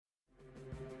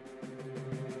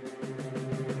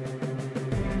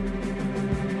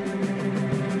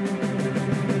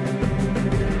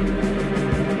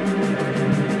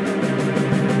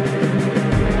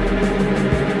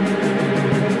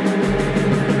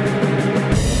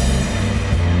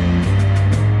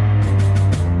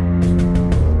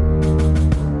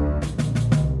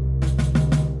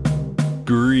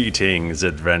Greetings,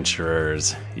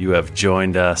 adventurers. You have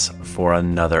joined us for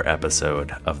another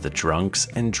episode of the Drunks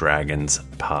and Dragons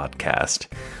podcast.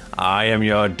 I am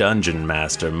your dungeon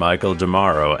master, Michael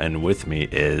Demaro, and with me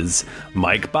is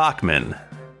Mike Bachman,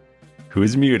 who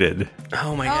is muted.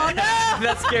 Oh my god. No!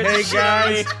 That scared Hey the shit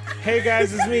out of me.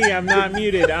 guys, it's me. I'm not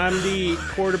muted. I'm the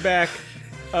quarterback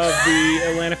of the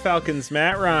Atlanta Falcons,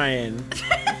 Matt Ryan.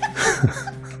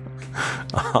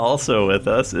 Also with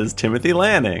us is Timothy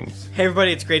Lanning. Hey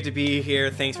everybody, it's great to be here.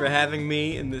 Thanks for having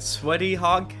me in the sweaty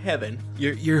hog heaven.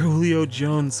 You're Julio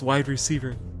Jones, wide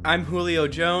receiver. I'm Julio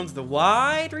Jones, the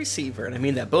wide receiver, and I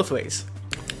mean that both ways.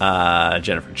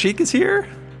 Jennifer Cheek is here.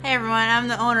 Hey everyone, I'm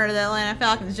the owner of the Atlanta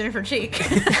Falcons, Jennifer Cheek.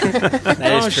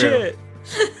 That is true.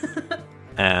 Shit.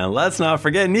 And let's not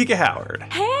forget Nika Howard.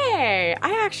 Hey,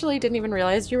 I actually didn't even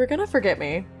realize you were gonna forget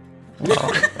me.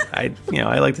 Well, I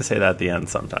like to say that at the end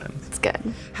sometimes. It's good.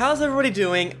 How's everybody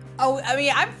doing? Oh, I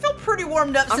mean, I feel pretty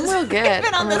warmed up I'm since real we've good.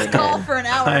 been on I'm this really call good. for an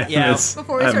hour. Yeah.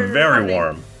 Before we started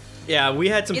recording. Yeah, we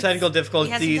had some It's- technical we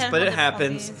difficulties, had some but it technical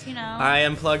happens. difficulties, you know. I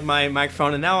unplugged my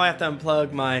microphone, and now I have to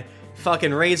unplug my fucking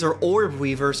Razer Orb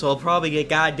Weaver, so I'll probably get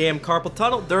goddamn carpal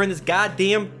tunnel during this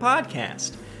goddamn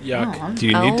podcast. Yuck. Do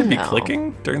you need to be no.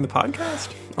 clicking during the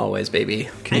podcast? Always, baby.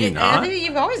 Can you I not? think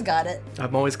you've always got it.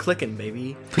 I'm always clicking,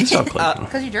 baby. Please stop clicking.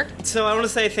 Because you jerked. So I want to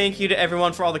say thank you to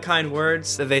everyone for all the kind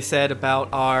words that they said about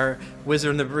our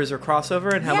Wizard and the Bruiser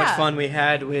crossover and how much Yeah. fun we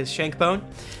had with Shankbone,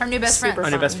 Our new best friend. Super our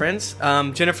new fun. best friends.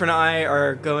 Jennifer and I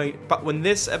are going, but when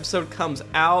this episode comes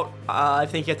out, I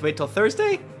think you have to wait till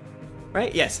Thursday,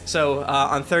 right? Yes. So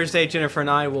on Thursday, Jennifer and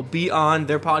I will be on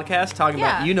their podcast talking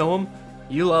Yeah. about, you know him,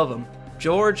 you love him,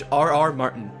 George R.R.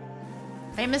 Martin.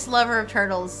 Famous lover of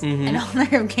turtles Mm-hmm. and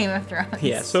owner of Game of Thrones.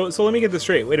 Yes. So let me get this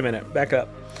straight. Wait a minute. Back up.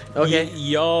 Okay.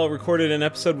 Y'all recorded an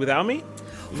episode without me?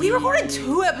 We recorded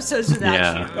 2 episodes without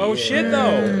Yeah. you. Oh, shit,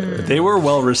 though. They were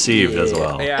well received as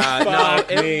well. Yeah, Fuck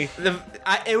no, me.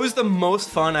 it was the most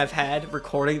fun I've had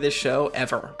recording this show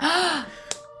ever.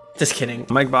 Just kidding.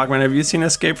 Mike Bachman, have you seen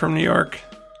Escape from New York?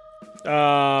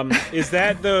 Is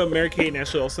that the Mary-Kate and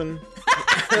Ashley Olsen?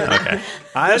 Okay.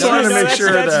 I just wanted to make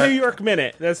sure that's that New York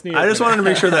Minute. That's New York I just Minute. wanted to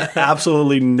make sure that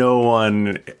absolutely no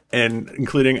one, and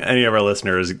including any of our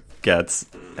listeners, gets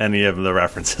any of the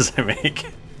references I make.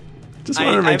 Just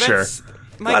wanted to make sure.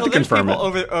 Michael, Glad to there's confirm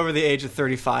people it. over the age of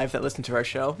 35 that listen to our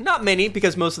show. Not many,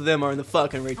 because most of them are in the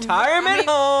fucking retirement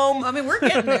I home. mean, we're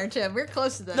getting there, Tim. We're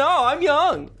close to that. No, I'm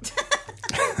young.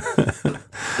 I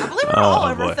believe we're all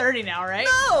over boy. 30 now, right?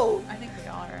 No, I think we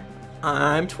all are.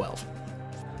 I'm 12.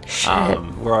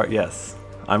 Yes,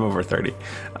 I'm over 30. Hey,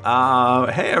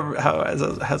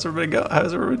 how's everybody go?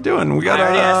 How's everybody doing? We got I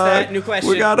already asked that. New question.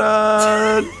 We got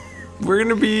we're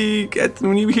gonna be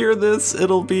when you hear this,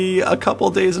 it'll be a couple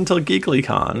days until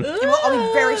GeeklyCon. I'll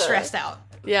be very stressed out.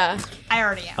 Yeah. I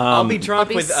already am. I'll be drunk I'll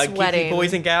be with geeky sweating.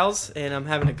 boys and gals, and I'm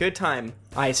having a good time,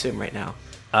 I assume, right now.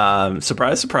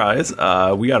 Surprise, surprise!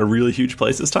 We got a really huge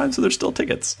place this time, so there's still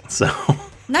tickets. So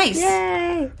Nice.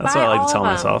 Yay. that's Buy what I like all to tell of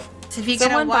them. myself. So if you get a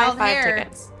Someone buy wild 5 hair,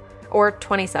 tickets. Or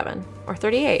 27. Or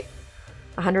 38.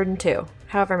 102.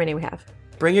 However many we have.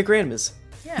 Bring your grandmas.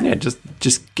 Yeah, just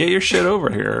get your shit over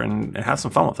here and have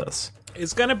some fun with us.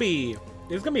 It's gonna be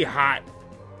hot.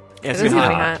 Yeah, It so is you gonna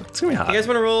be hot. It's gonna be hot. guys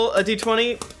want to roll a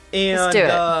d20 and Let's do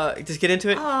it. just get into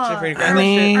it? Jennifer, you our, grab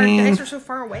it? our dice are so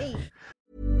far away.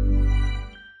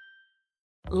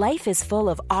 Life is full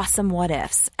of awesome what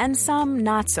ifs, and some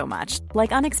not so much,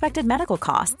 like unexpected medical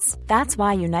costs. That's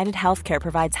why United Healthcare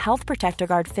provides Health Protector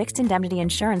Guard fixed indemnity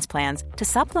insurance plans to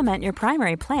supplement your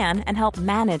primary plan and help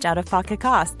manage out of pocket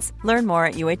costs. Learn more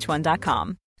at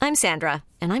uh1.com. I'm Sandra,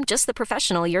 and I'm just the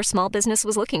professional your small business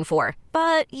was looking for.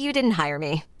 But you didn't hire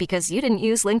me because you didn't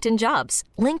use LinkedIn Jobs.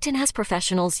 LinkedIn has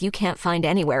professionals you can't find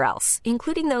anywhere else,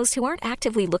 including those who aren't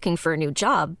actively looking for a new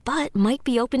job, but might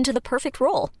be open to the perfect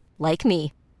role, like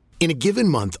me. In a given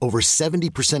month, over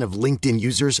 70% of LinkedIn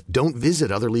users don't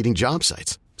visit other leading job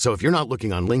sites. So if you're not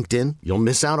looking on LinkedIn, you'll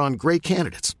miss out on great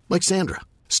candidates like Sandra.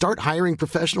 Start hiring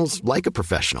professionals like a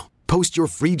professional. Post your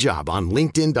free job on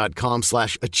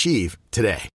linkedin.com/achieve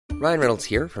today. Ryan Reynolds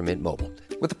here from Mint Mobile.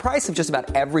 With the price of just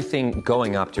about everything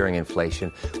going up during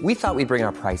inflation, we thought we'd bring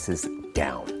our prices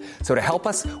down. So to help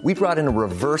us, we brought in a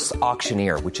reverse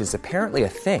auctioneer, which is apparently a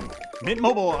thing. Mint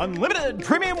Mobile Unlimited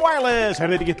Premium Wireless. How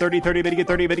to get 30, 30, bit to get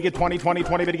 30, bit to get 20, 20,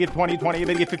 20, bit to get 20, 20,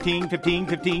 bit to get 15, 15,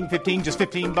 15, 15, just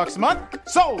 $15 a month?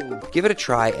 Sold! Give it a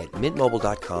try at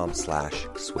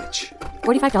mintmobile.com/switch.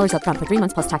 $45 up front for 3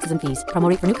 months plus taxes and fees. Promo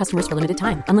rate for new customers for limited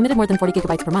time. Unlimited more than 40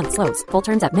 gigabytes per month. Slows full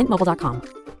terms at mintmobile.com.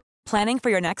 Planning for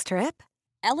your next trip?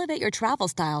 Elevate your travel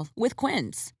style with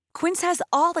Quince. Quince has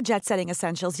all the jet-setting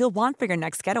essentials you'll want for your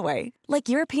next getaway, like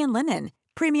European linen,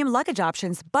 premium luggage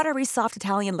options, buttery soft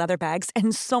Italian leather bags,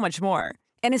 and so much more.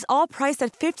 And is all priced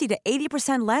at 50 to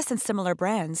 80% less than similar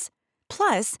brands.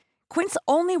 Plus, Quince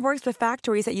only works with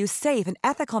factories that use safe and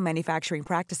ethical manufacturing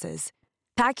practices.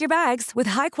 Pack your bags with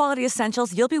high-quality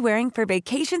essentials you'll be wearing for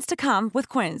vacations to come with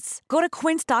Quince. Go to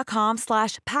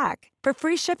quince.com/pack for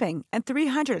free shipping and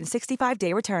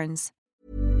 365-day returns.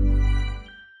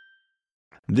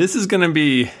 This is gonna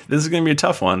be a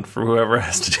tough one for whoever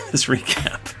has to do this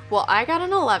recap. Well, I got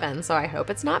an 11, so I hope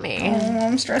it's not me.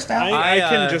 I'm stressed out. I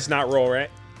can just not roll, right?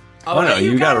 Oh no,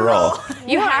 you gotta roll.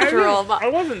 You have to roll. I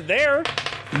wasn't there.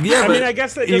 Yeah, I but mean, I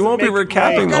guess that you won't be doesn't make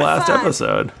recapping my- the last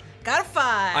episode. Got a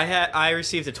 5. I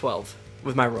received a 12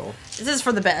 with my roll. This is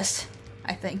for the best,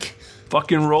 I think.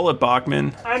 Fucking roll it,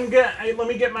 Bachman. Let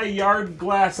me get my yard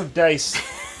glass of dice.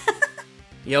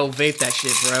 Yo, vape that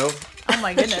shit, bro. Oh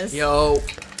my goodness. Yo.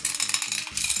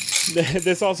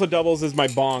 This also doubles as my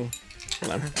bong.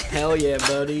 Hell yeah,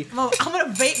 buddy. I'm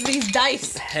gonna vape these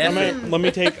dice. Let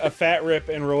me take a fat rip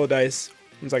and roll a dice.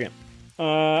 1 second.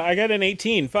 I got an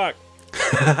 18. Fuck.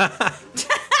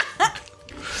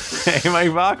 Hey,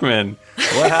 Mike Bachman.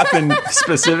 What happened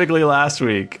specifically last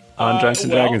week on Drunks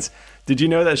and Dragons? Did you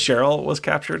know that Cheryl was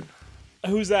captured?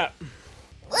 Who's that?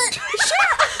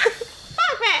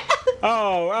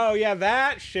 Oh, yeah,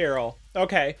 that Cheryl.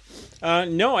 Okay.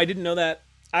 No, I didn't know that.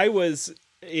 I was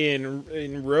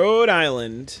in Rhode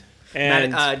Island.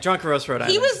 And Drunk Roast, Rhode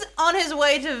Island. He was on his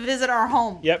way to visit our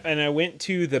home. Yep, and I went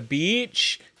to the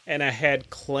beach and I had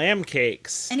clam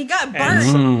cakes. And he got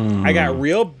burnt. I got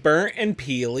real burnt and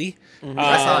peely.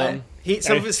 I saw it.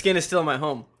 Some of his skin is still in my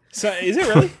home. So is it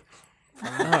really?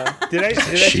 Did I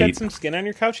shed some skin on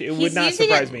your couch? It would He's not using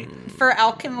surprise it me. For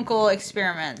alchemical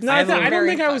experiments. No, I don't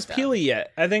think I was peely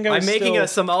yet. I think I was I'm making still... a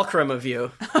simulacrum of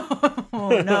you.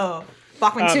 Oh no,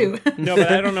 Bachman 2. No,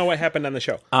 but I don't know what happened on the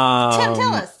show. Tim,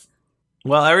 tell us.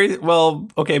 Well,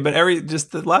 okay, but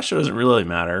just the last show doesn't really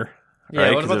matter, right?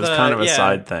 Yeah, what Because it about was kind of a yeah.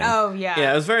 side thing. Oh yeah.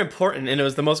 Yeah, it was very important, and it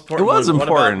was the most It important. was one. What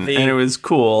about important, the- and it was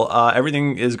cool.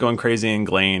 Everything is going crazy in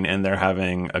Glane, and they're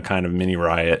having a kind of mini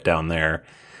riot down there.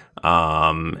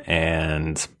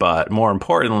 But more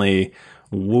importantly,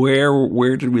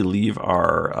 where did we leave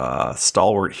our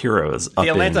stalwart heroes? the up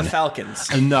Atlanta in Falcons.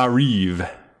 Nariv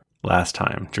last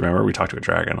time. Do you remember we talked to a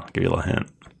dragon? I'll give you a little hint.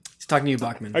 He's talking to you,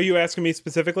 Bachman. Are you asking me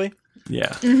specifically? Yeah,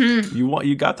 Mm-hmm.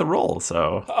 you got the role,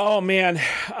 so Oh man,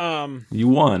 you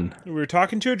won. we were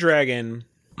talking to a dragon,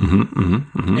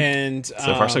 and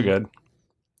So far, so good.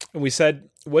 And we said,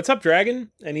 "What's up, dragon?"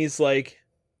 And he's like,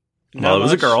 Well, it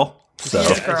was a much." girl. So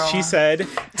She said,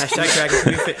 Hashtag dragons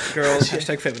be fit, girls.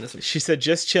 Hashtag feminism. she said,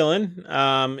 just chilling.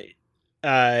 And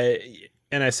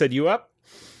I said, you up?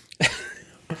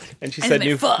 And she And said,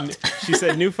 they fucked. she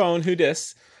said, new phone, who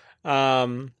dis?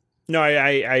 No,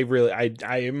 I really, I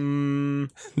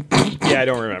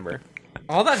don't remember.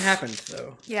 All that happened,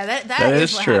 though. Yeah, that That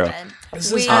is is what true. happened.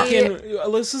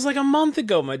 This is like a month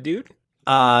ago, my dude.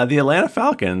 the Atlanta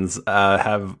Falcons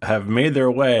have made their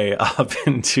way up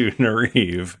into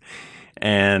Nariv,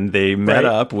 and they met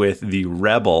up with the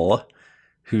rebel,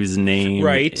 whose name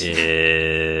is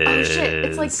Oh shit!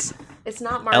 It's like it's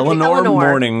not Margie. Eleanor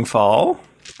Morningfall.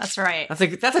 That's right.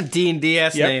 That's a D&D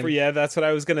ass name. Yeah, that's what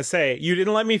I was gonna say. You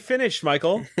didn't let me finish,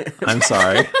 Michael. I'm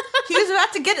sorry. He was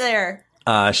about to get there.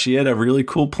 She had a really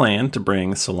cool plan to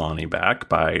bring Solani back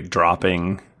by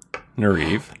dropping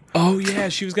Nariv. Oh yeah,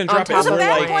 she was gonna drop it. top And of we're the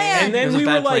like, plan. and It then was a we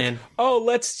were bad like, plan. oh,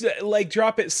 let's like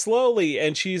drop it slowly.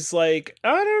 And she's like,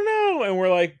 I don't know. And we're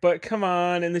like, but come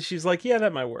on. And then she's like, yeah,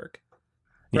 that might work.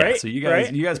 Yeah, Right? so you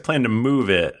guys plan to move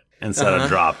it instead of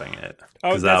dropping it, Oh,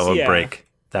 because that's- yeah.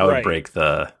 that would Right. break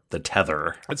the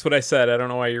tether. That's what I said. I don't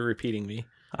know why you're repeating me.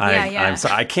 I'm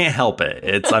sorry. I can't help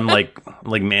it. I'm like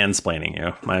mansplaining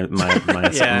you.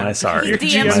 My sorry. You're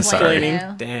DM GM I'm sorry.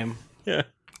 explaining. Damn. Yeah.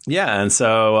 Yeah, and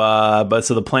so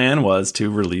so the plan was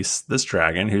to release this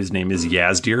dragon whose name is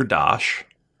Yazdir Dash,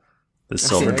 the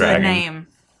silver Good dragon name.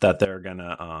 that they're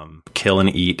gonna kill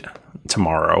and eat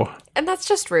tomorrow. And that's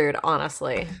just rude,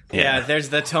 honestly. Yeah, there's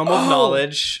the Tome of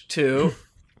Knowledge, too.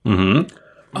 Mm-hmm.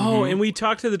 Oh, and we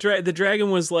talked to the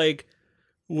dragon was like,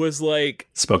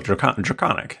 Spoke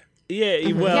draconic.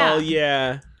 yeah, well,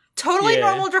 yeah. Totally Yeah.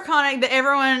 normal draconic that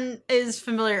everyone is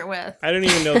familiar with. I don't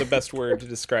even know the best word to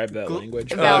describe that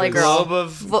language. Valley Girl. Globe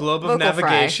of Vocal fry.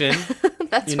 navigation.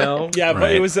 That's You what- know? Yeah, but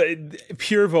Right. it was a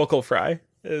pure vocal fry.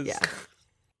 Yeah.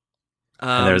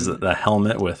 And there's the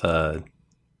helmet with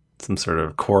some sort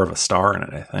of core of a star in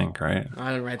it, I think, right? I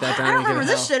didn't write that down. I don't didn't give a remember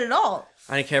this hell. shit at all.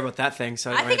 I didn't care about that thing,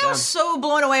 so I I didn't think write I it was so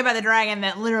blown away by the dragon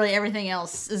that literally everything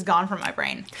else is gone from my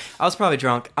brain. down. I was probably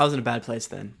drunk. I was in a bad place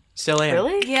then. Still am.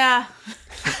 Really? Yeah.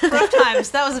 Rough times.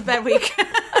 That was a bad week.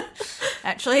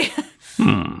 Actually.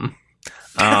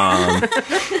 I'm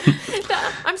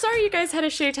sorry you guys had a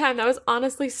shitty time. That was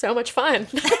honestly so much fun.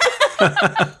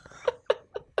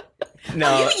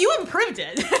 No, You improved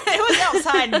it. It was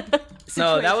outside situation.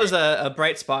 no, that was a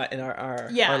bright spot in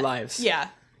our lives. Yeah.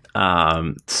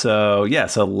 So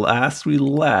last we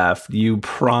left, you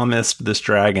promised this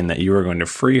dragon that you were going to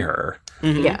free her.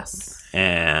 Mm-hmm. Yes.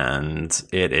 And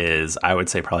it is, I would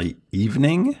say, probably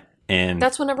evening. And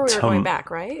That's whenever we were going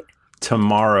back, right?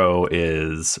 Tomorrow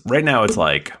is, right now it's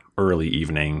like early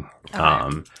evening.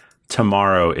 Okay.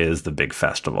 Tomorrow is the big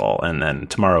festival. And then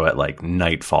tomorrow at like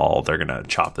nightfall, they're going to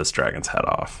chop this dragon's head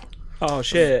off. Oh,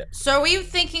 shit. So are we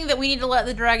thinking that we need to let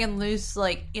the dragon loose,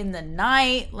 like, in the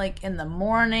night, like, in the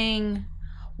morning?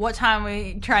 What time are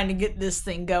we trying to get this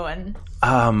thing going?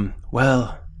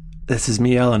 Well, this is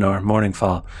me, Eleanor,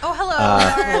 Morningfall. Oh,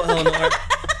 hello, Eleanor.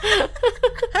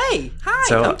 Hey, hi,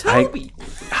 So I'm Toby.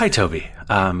 Hi, Toby.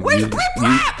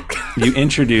 You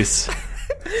introduce...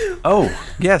 Oh,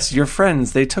 yes, your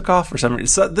friends, they took off for some reason.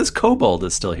 So this kobold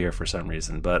is still here for some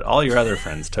reason, but all your other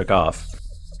friends took off.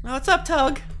 Oh, what's up,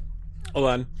 Tug? Hold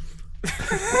on.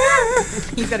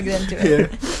 He's got to get into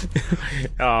it.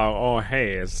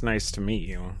 Hey, it's nice to meet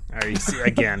you.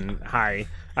 Again, hi.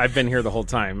 I've been here the whole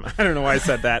time. I don't know why I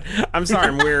said that. I'm sorry,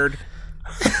 I'm weird.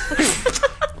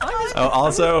 Oh,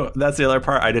 also, that's the other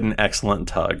part. I did an excellent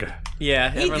tug. Yeah,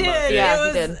 He everyone did. loved it. Yeah, It he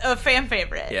was did. a fan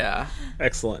favorite. Yeah.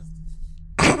 Excellent.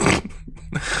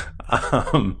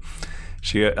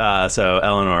 So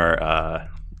Eleanor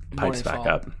pipes back Morningfall.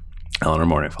 up. Eleanor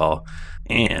Morningfall.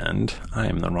 And I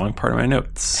am in the wrong part of my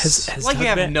notes. Has Like you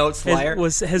Tug have notes, liar.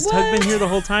 Has Tug been here the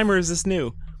whole time, or is this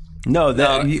new? No,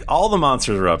 all the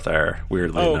monsters are up there,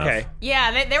 weirdly Oh, enough. okay.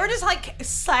 Yeah, they were just, like,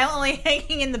 silently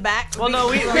hanging in the back. Well, no,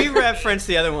 we referenced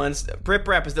the other ones. Brip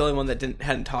Rap is the only one that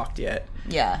hadn't talked yet.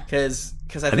 Yeah. Because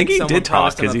I I think he someone did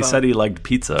talk promised him because a he bone. said he liked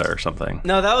pizza or something.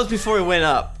 No, that was before we went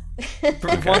up.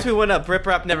 Once we went up, Brip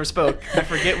Rap never spoke. I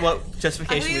forget what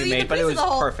justification we made, but it was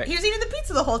perfect. He was eating the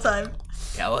pizza the whole time.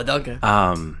 Yeah, well,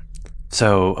 Duncan.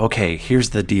 So, okay,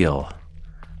 here's the deal.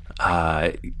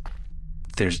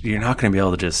 You're not going to be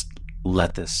able to just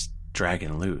let this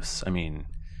dragon loose. I mean,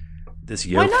 this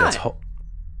yoke that's...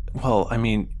 Well, I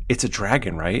mean, it's a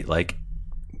dragon, right? Like,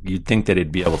 you'd think that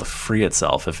it'd be able to free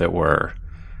itself if it were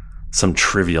some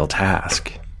trivial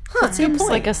task. That seems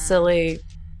like a silly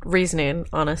reasoning,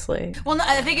 honestly. Well, no,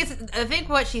 I think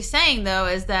what she's saying though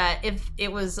is that if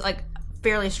it was like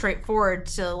fairly straightforward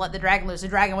to let the dragon loose, the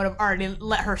dragon would have already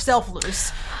let herself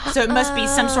loose. So it must be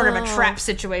some sort of a trap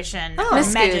situation.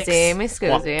 Miss Magics. Scoozy, Miss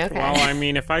Scoozy, okay. Well, I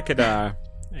mean, if I could,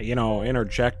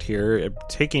 interject here,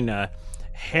 taking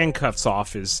handcuffs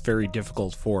off is very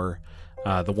difficult for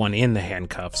the one in the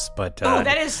handcuffs, but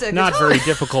that is a not good very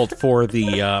difficult for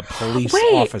the police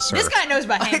officer. This guy knows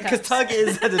about handcuffs. Because Tug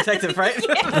is a detective, right?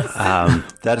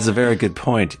 That is a very good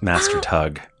point, Master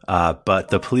Tug. But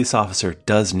the police officer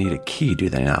does need a key, do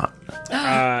they not?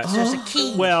 There's a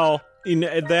key. Well,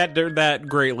 that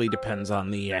greatly depends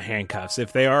on the handcuffs.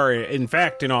 If they are, in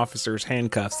fact, an officer's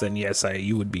handcuffs, then yes,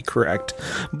 you would be correct.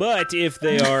 But if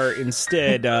they are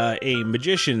instead a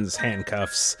magician's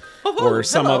handcuffs or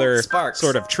some other Sparks.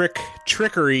 sort of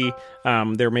trickery,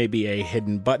 there may be a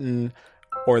hidden button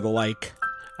or the like.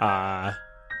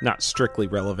 Not strictly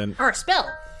relevant. Or a spell.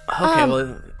 Okay,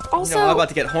 well, also- I'm about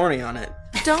to get horny on it.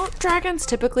 Don't dragons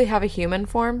typically have a human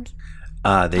form?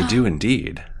 They do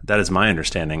indeed. That is my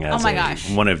understanding as Oh my gosh.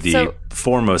 one of the So-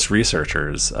 foremost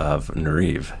researchers of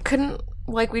Nariv. Couldn't,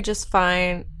 we just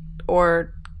find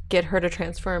or get her to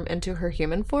transform into her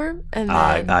human form? And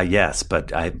then... Yes,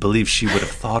 but I believe she would have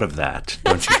thought of that,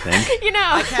 don't you think? you know,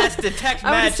 I cast detect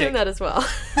I would assume magic. that as well.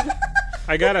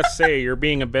 I gotta say, you're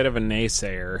being a bit of a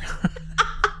naysayer.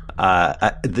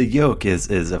 The yoke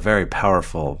is a very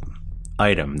powerful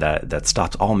item that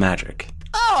stops all magic.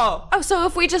 Oh! Oh, so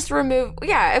if we just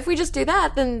if we just do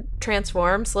that, then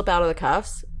transform, slip out of the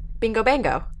cuffs, bingo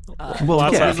bango.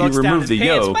 Well, yeah, if you remove the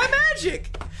yoke, by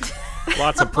magic.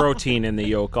 Lots of protein in the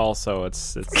yolk also.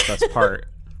 That's part.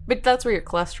 But that's where your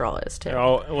cholesterol is, too.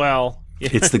 Oh, well.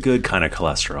 it's the good kind of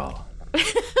cholesterol.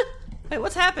 Hey,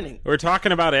 what's happening? We're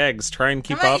talking about eggs. Try and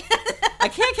keep up. I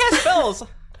can't cast spells.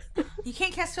 You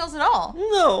can't cast spells at all.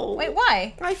 No. Wait,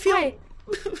 why? I feel. Wait.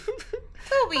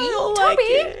 Toby. don't like Toby.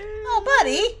 it. Oh,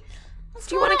 buddy. What's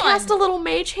Do you want to going on? cast a little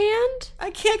mage hand? I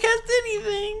can't cast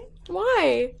anything.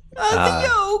 Why? The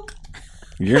yoke.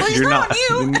 You're not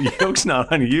not. on The yoke's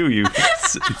not on you. You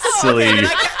silly,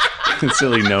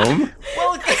 silly gnome.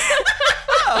 Well,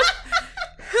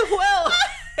 well.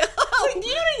 Do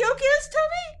you know what a yoke is,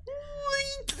 Toby?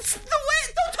 The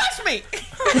way. Don't touch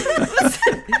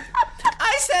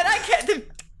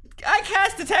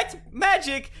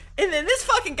magic, and then this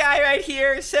fucking guy right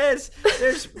here says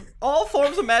there's all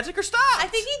forms of magic are stopped. I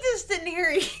think he just didn't hear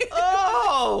you.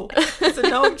 Oh, it's a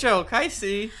gnome joke. I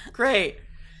see. Great.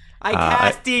 I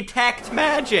cast detect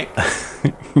magic.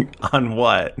 On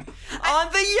what?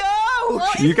 On the yoke.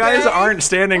 Well, You guys aren't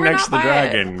standing We're next to the not by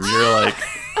it. dragon. You're like,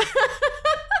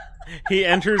 He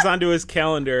enters onto his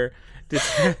calendar.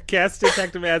 Cast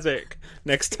detect magic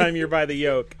next time you're by the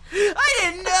yoke. I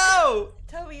didn't know.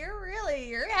 Toby, you're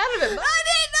out of it. I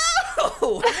didn't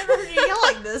know. I've never heard you yell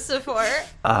like this before.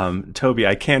 Toby,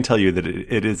 I can tell you that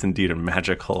it is indeed a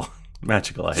magical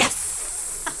item.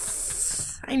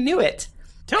 I knew it.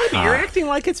 Toby, you're acting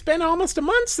like it's been almost a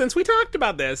month since we talked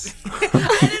about this. I didn't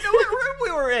know what room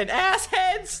we were in.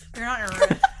 Assheads. You're not in a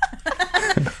room.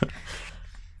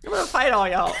 I'm gonna fight all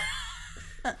y'all.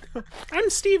 I'm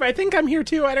Steve. I think I'm here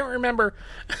too. I don't remember.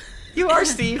 You are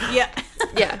Steve. Yeah.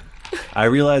 Yeah. I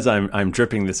realize I'm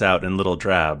dripping this out in little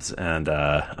drabs, and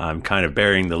I'm kind of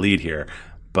burying the lead here,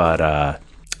 but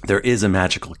there is a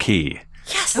magical key.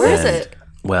 Yes. Where is it?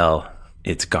 Well,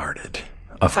 it's guarded,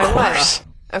 of By course. what?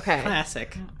 Okay.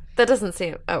 Classic. That doesn't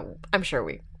seem. Oh, I'm sure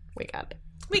we got it.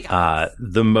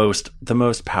 The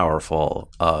most powerful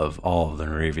of all of the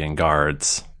Nerevian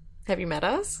guards. Have you met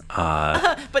us?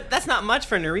 But that's not much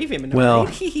for Nerevium. Well,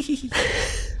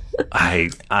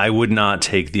 I would not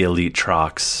take the elite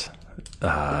Trox.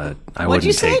 What'd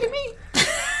you say to me?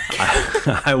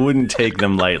 I wouldn't take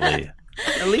them lightly.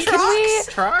 Elite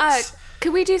Trox?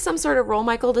 Could we do some sort of roll,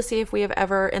 Michael, to see if we have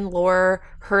ever in lore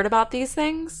heard about these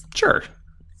things? Sure.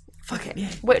 Fuck it.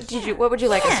 What would you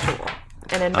like us to roll?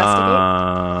 An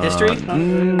investigate? History?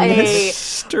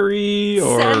 History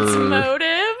or Sense motive?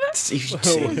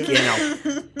 Again,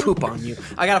 I'll poop on you.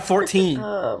 I got a 14.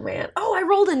 Oh, man. Oh, I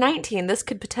rolled a 19. This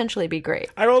could potentially be great.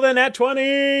 I rolled in at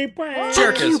 20.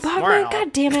 Fuck you, Bachman.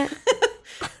 God damn it.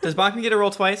 Does Bachman get to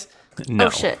roll twice? No. Oh,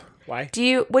 shit. Why?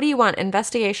 What do you want?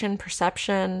 Investigation,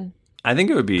 perception? I think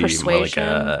it would be more like Persuasion?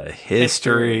 a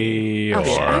history. Oh, or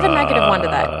shit. I have a negative one to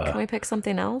that. Can we pick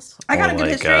something else? I got a good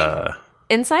history.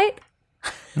 Insight?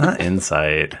 Not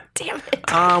insight. Damn it.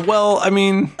 Well, I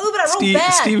mean, Ooh, but I rolled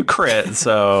bad. Steve crit,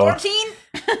 so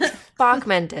 14?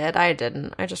 Bachman did. I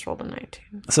didn't. I just rolled a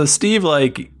 19. so Steve,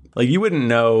 like you wouldn't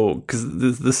know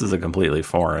because this is a completely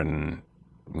foreign,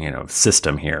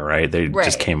 system here, right? They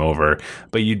just came over,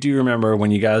 but you do remember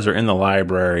when you guys were in the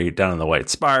library down in the White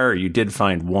Spire, you did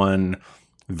find one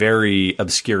very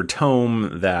obscure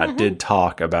tome that did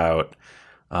talk about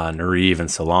Nerev and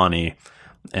Solani.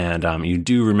 And you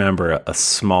do remember a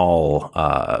small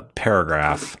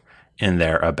paragraph in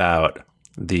there about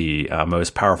the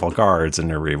most powerful guards in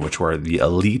Nerev, which were the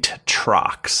elite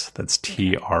Trox. That's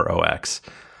Trox.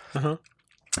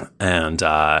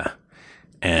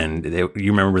 And you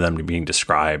remember them being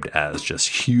described as just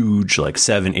huge, like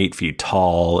 7-8 feet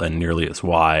tall and nearly as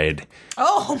wide.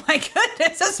 Oh my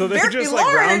goodness, that's So they're very just large.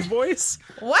 like Brown's voice?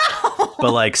 Wow.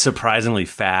 But like surprisingly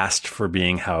fast for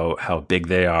being how big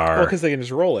they are. Well, because they can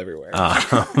just roll everywhere.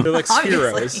 They're like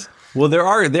Spheros. Well, they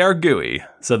are gooey,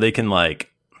 so they can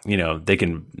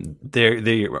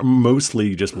they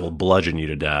mostly just will bludgeon you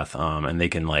to death, and they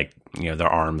can their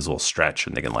arms will stretch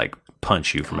and they can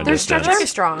punch you from a They're distance. stretch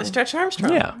Armstrong. The Stretch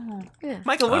Armstrong. Yeah.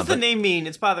 Michael, what does the name mean?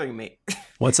 It's bothering me.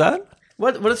 What's that?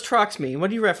 What does Trox mean? What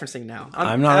are you referencing now?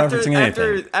 I'm not referencing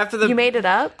anything. After the You made it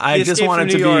up? I The just Escape want from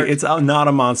it to New be. York. It's not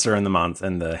a monster in the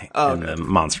the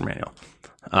monster manual.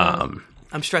 I'm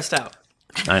stressed out.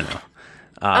 I know.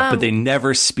 But they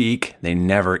never speak, they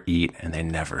never eat, and they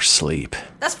never sleep.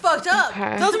 That's fucked up.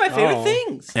 Okay. Those are my favorite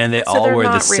things. And they So all they're wear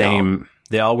the not real. same.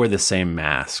 They all wear the same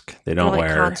mask. They don't Like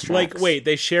wear. constructs. Wait,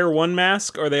 they share one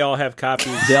mask or they all have copies?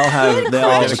 They all have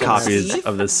question, copies Steve.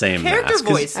 of the same Character mask.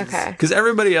 voices. Okay. Because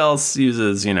everybody else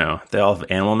uses, they all have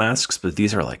animal masks, but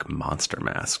these are like monster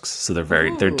masks. So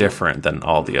they're different than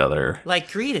all the other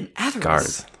Like greed and avarice.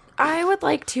 guards. I would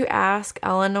like to ask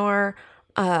Eleanor,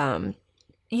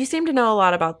 you seem to know a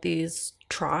lot about these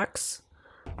Trox.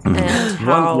 And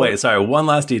how... One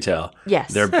last detail.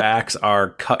 Yes. Their backs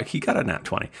are... he got a nat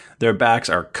 20. Their backs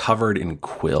are covered in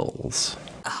quills.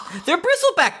 They're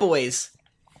bristleback boys.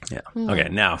 Yeah. Okay,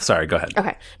 now, sorry, go ahead.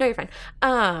 Okay. No, you're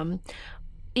fine.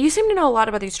 You seem to know a lot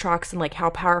about these Trox and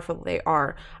how powerful they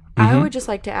are. I would just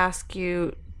like to ask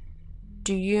you,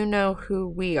 do you know who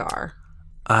we are?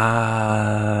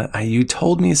 You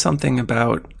told me something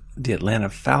about the Atlanta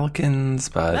Falcons,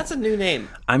 but... That's a new name.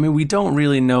 I mean, we don't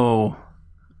really know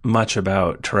much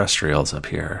about terrestrials up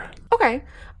here. Okay.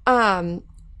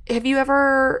 Have you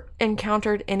ever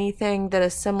encountered anything that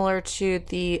is similar to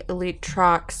the Elite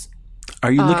Trox?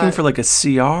 Are you looking for a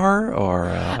CR or...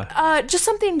 Just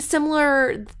something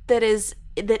similar that is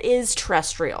that is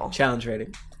terrestrial. Challenge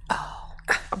rating.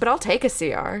 But I'll take a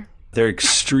CR. They're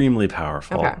extremely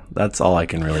powerful. Okay. That's all I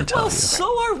can really tell Well, you.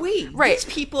 so are we. Right. These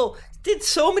people did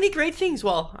so many great things.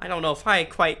 Well, I don't know if I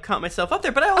quite caught myself up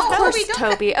there, but I was Of course,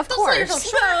 Toby, of Don't sell yourself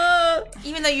course. short.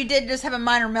 Even though you did just have a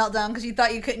minor meltdown because you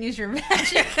thought you couldn't use your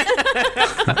magic.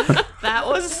 That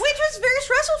was... Which was very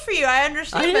stressful for you. I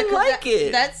understand. I didn't because like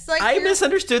it. That's like I your-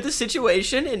 misunderstood the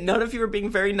situation, and none of you were being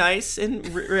very nice in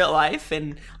real life,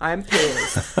 and I'm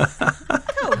pissed.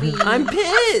 Toby. I'm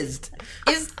pissed.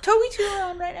 Is Toby 2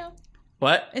 around right now?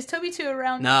 What? Is Toby 2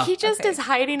 around? No. He just is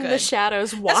hiding in the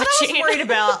shadows That's watching. what I was worried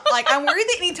about. Like, I'm worried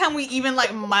that anytime we even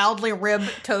like mildly rib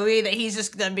Toby, that he's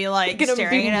just gonna be like Gonna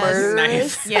staring be at us.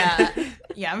 murderous. Yeah,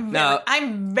 yeah. No.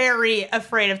 I'm very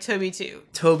afraid of Toby 2.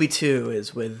 Toby 2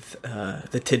 is with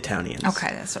the Tidtownians.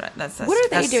 Okay, that's what. That's What are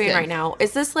they that's doing good. right now?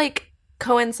 Is this like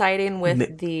coinciding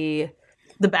with the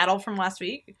battle from last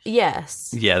week?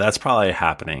 Yes. Yeah, that's probably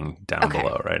happening down Okay.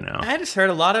 below right now. I just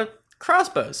heard a lot of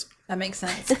crossbows. That makes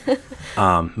sense.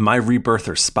 My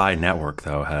Rebirther spy network,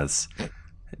 though,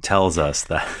 tells us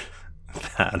that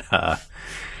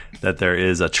there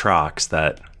is a Trox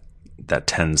that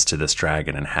tends to this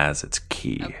dragon and has its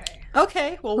key.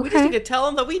 Okay, well, we just need to tell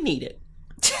him that we need it.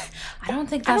 I don't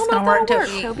think I that's don't know gonna if work, that'll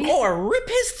Toby. work, Toby. Or rip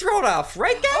his throat off,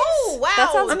 right, guys? Oh wow,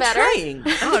 That sounds I'm better. trying.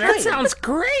 Oh, that sounds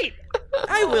great.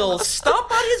 I will stomp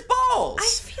on his balls. I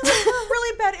feel like we're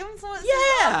really bad influences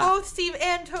Yeah. on both Steve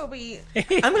and Toby.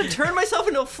 I'm going to turn myself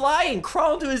into a fly and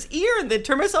crawl into his ear and then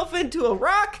turn myself into a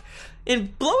rock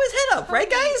and blow his head up, right,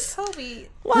 guys? Toby.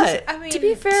 What? I mean, To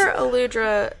be fair,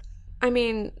 Aludra, I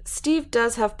mean, Steve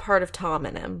does have part of Tom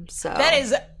in him, so that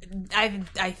is.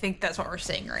 I think that's what we're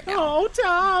saying right now. Oh,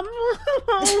 Tom.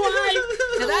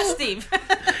 Oh, So that's Steve.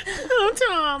 oh,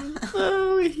 Tom.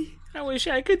 Oh, I wish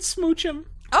I could smooch him.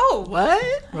 Oh,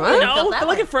 What? No, that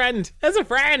like way. a friend. As a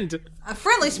friend. a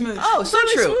friendly smooch. Oh, so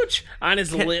Friendly true. smooch on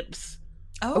his lips.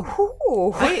 Oh.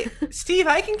 Ooh. Steve,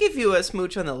 I can give you a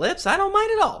smooch on the lips. I don't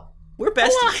mind at all. We're besties.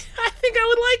 Well, I think I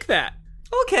would like that.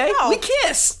 Okay, we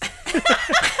kiss.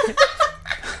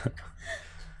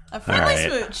 A friendly All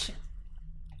right. smooch.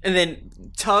 And then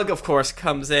Tug, of course,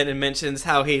 comes in and mentions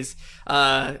how he's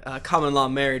common law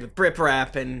married with Brip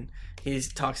Rap, and he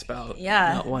talks about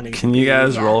Yeah. not wanting. Can you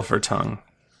guys roll for tongue?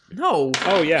 No,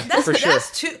 Oh, yeah, for sure.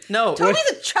 That's too. no. Toby's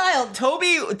a child.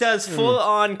 Toby does full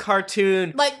on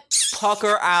cartoon, Like,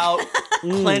 pucker out,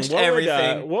 clenched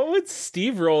everything. What would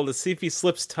Steve roll to see if he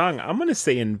slips tongue? I'm going to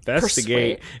say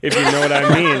investigate, Persuade. if you know what I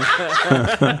mean.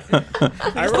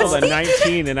 I rolled a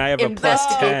 19 and I have a plus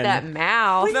Investigate 10. that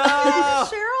mouth. No,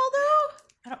 Cheryl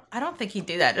though. I don't think he'd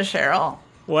do that to Cheryl.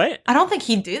 What? I don't think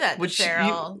he'd do that to would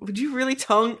Cheryl. would you really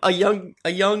tongue a young,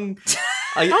 but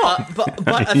a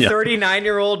Yeah.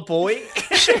 39-year-old boy?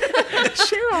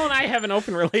 Cheryl and I have an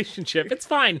open relationship. It's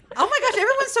fine. Oh my gosh,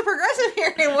 everyone's so progressive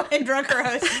here in Drunker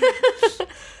Host.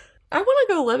 I want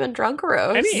to go live in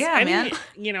Drunkeros. Man.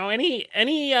 You know, any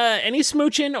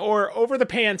smooching or over the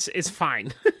pants is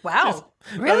fine. Wow.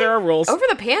 There are rules. Over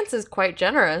the pants is quite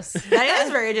generous. That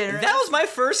is very generous. That was my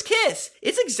first kiss.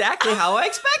 It's exactly how I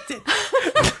expected.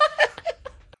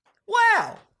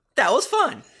 Wow, that was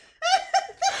fun.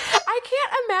 I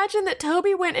can't imagine that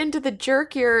Toby went into the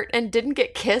jerk yurt and didn't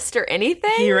get kissed or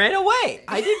anything. He ran away.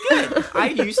 I did good. I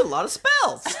used a lot of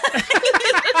spells.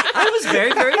 I was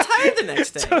very, very tired the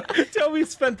next day. Toby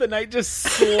spent the night just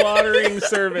slaughtering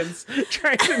servants,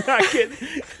 trying to not get.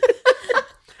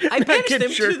 I banished get them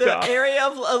to jerked the off. area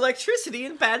of electricity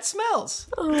and bad smells.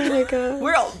 Oh my god.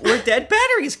 Where dead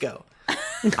batteries go.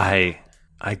 I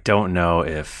don't know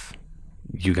if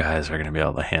you guys are going to be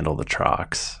able to handle the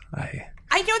Trox.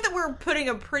 I know that we're putting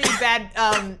a pretty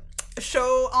bad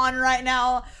show on right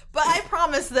now, but I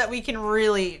promise that we can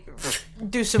really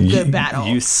do some good battle.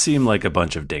 You seem like a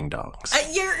bunch of ding-dongs.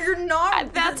 You're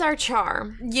not. That's our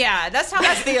charm. Yeah, that's how.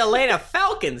 That's the Atlanta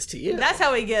Falcons to you. That's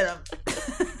how we get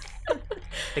them.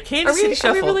 The Kansas Are we- City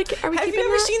are Shuffle. we really- are we Have you keeping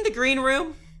ever that? seen The Green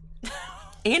Room?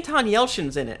 Anton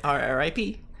Yelchin's in it.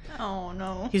 R.I.P. Oh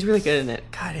no. He's really good in it.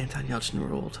 God, Anton Yelchin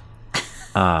ruled.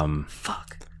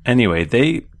 Fuck. Anyway,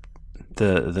 the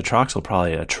Trox will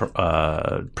probably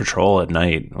patrol at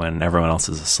night when everyone else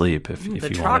is asleep. If The you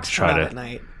wanted Trox to try come out to, at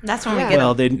night. That's when we Yeah. get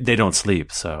well, them. they don't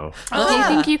sleep, so Do you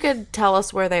think you could tell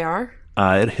us where they are?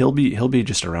 he'll be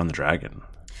just around the dragon.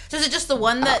 So is it just the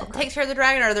one that takes care of the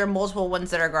dragon, or are there multiple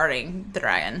ones that are guarding the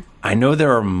dragon? I know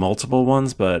there are multiple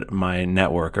ones, but my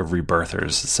network of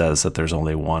rebirthers says that there's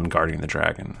only one guarding the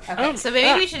dragon. Okay, so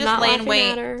maybe we should just Not lay in laughing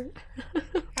at wait. her.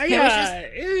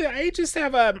 I just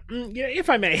have a, if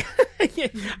I may.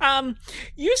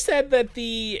 You said that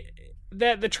the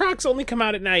Trox only come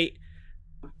out at night.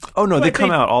 Oh no, But they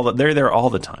come out they're there all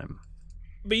the time.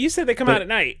 But you said they come out at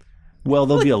night. Well,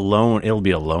 they'll be alone. It'll be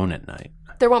alone at night.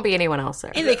 There won't be anyone else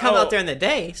there. And they come out during the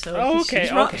day, so Okay,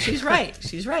 she's right.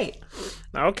 She's right.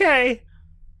 Okay.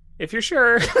 If you're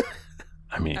sure.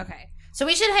 I mean, Okay. So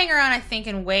we should hang around, I think,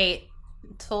 and wait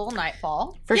till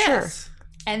nightfall. For sure.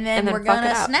 And then, And then we're fuck gonna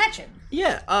it up. snatch him.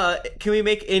 Yeah. Can we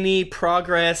make any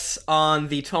progress on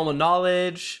the Tome of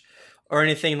Knowledge or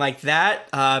anything like that?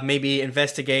 Maybe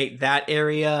investigate that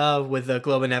area with the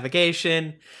globe of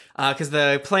navigation. Because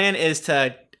the plan is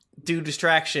to do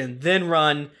distraction, then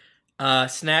run,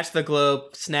 snatch the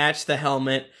globe, snatch the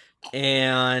helmet,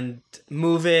 and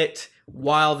move it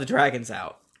while the dragon's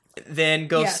out. Then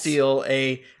go steal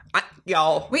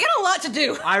y'all. We got a lot to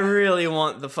do. I really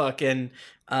want the fucking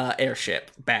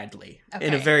airship badly,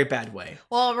 in a Okay. very bad way.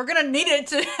 Well, we're gonna need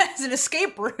it as an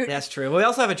escape route. That's true. Well, we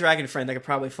also have a dragon friend that could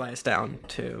probably fly us down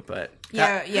too. But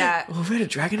Yeah. Oh, we had a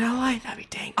dragon ally. That'd be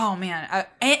dang. Oh man,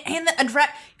 and a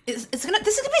dragon. This is gonna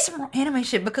be some anime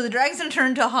shit because the dragon's gonna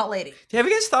turn into a hot lady. Have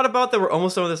you guys thought about that? We're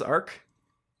almost done with this arc.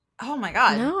 Oh my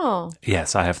god. No.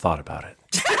 yes, I have thought about it.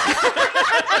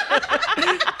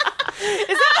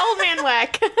 Is that old man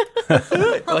whack?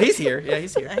 Well, he's here. Yeah,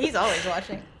 he's here. He's always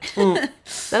watching.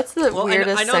 That's the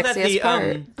weirdest, I know that sexiest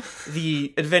part.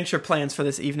 the adventure plans for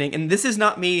this evening, and this is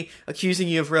not me accusing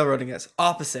you of railroading us.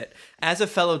 Opposite. As a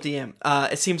fellow DM,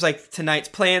 it seems like tonight's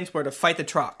plans were to fight the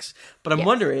Trox, but I'm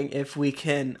wondering if we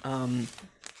can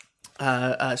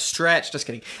stretch. Just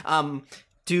kidding.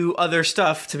 Do other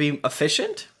stuff to be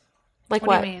efficient. Like What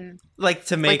what? do you mean? Like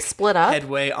to make split up?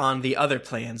 headway on the other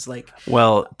plans. Like,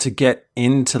 Well, to get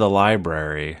into the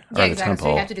library or Yeah, the exactly. So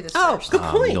temple, you have to do this first. good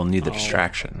point. you'll need the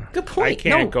distraction. Good point. I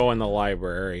can't go in the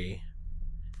library.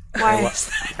 Why?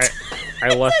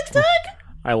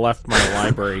 I left my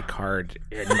library card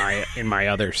in my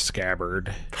other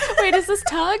scabbard. Wait, is this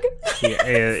Tug? Yeah,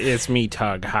 it's me,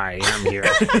 Tug. Hi, I'm here.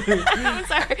 I'm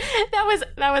sorry.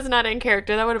 That was not in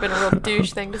character. That would have been a real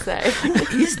douche thing to say.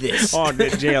 What is this? Oh,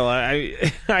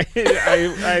 Jayla,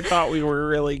 I thought we were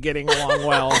really getting along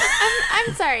well.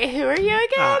 I'm sorry. Who are you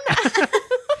again?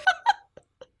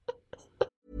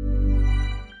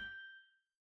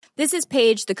 This is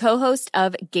Paige, the co-host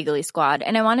of Giggly Squad,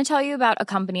 and I want to tell you about a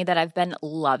company that I've been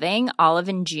loving,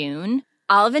 Olive & June.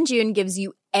 Olive & June gives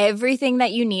you everything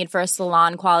that you need for a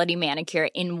salon-quality manicure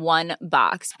in one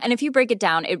box. And if you break it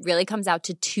down, it really comes out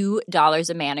to $2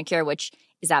 a manicure, which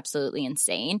is absolutely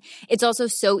insane. It's also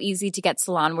so easy to get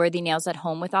salon-worthy nails at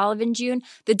home with Olive & June.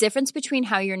 The difference between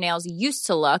how your nails used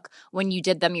to look when you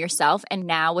did them yourself and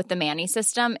now with the Mani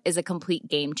system is a complete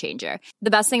game changer.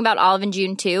 The best thing about Olive &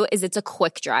 June, too, is it's a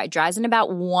quick dry. Dries in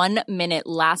about 1 minute,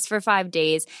 lasts for 5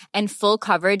 days, and full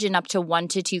coverage in up to 1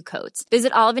 to 2 coats.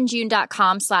 Visit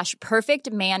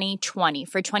oliveandjune.com/perfectmani20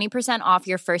 for 20% off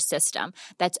your first system.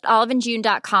 That's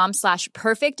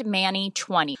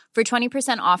oliveandjune.com/perfectmani20 for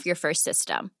 20% off your first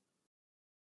system.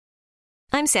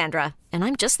 I'm Sandra, and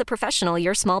I'm just the professional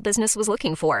your small business was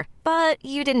looking for. But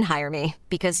you didn't hire me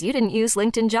because you didn't use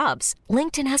LinkedIn Jobs.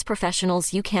 LinkedIn has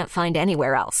professionals you can't find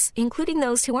anywhere else, including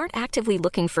those who aren't actively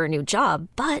looking for a new job,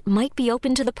 but might be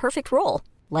open to the perfect role,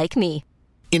 like me.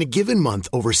 In a given month,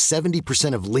 over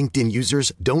 70% of LinkedIn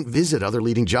users don't visit other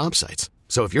leading job sites.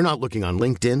 So if you're not looking on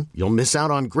LinkedIn, you'll miss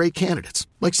out on great candidates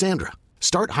like Sandra.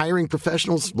 Start hiring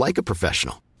professionals like a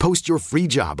professional. Post your free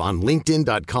job on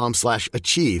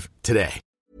linkedin.com/achieve today.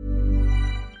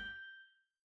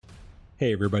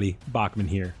 Hey everybody, Bachman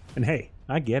here. And hey,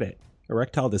 I get it.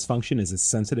 Erectile dysfunction is a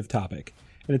sensitive topic,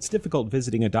 and it's difficult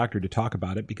visiting a doctor to talk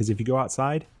about it because if you go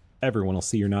outside, everyone will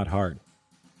see you're not hard.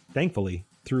 Thankfully,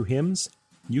 through HIMS,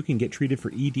 you can get treated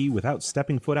for ED without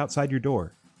stepping foot outside your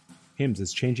door. HIMS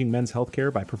is changing men's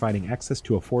healthcare by providing access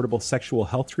to affordable sexual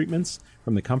health treatments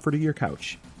from the comfort of your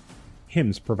couch.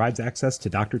 HIMS provides access to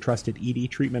doctor-trusted ED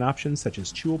treatment options such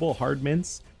as chewable hard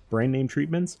mints, brand name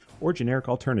treatments, or generic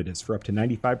alternatives for up to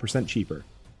 95% cheaper.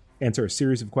 Answer a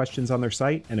series of questions on their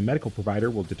site, and a medical provider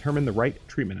will determine the right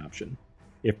treatment option.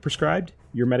 If prescribed,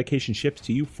 your medication ships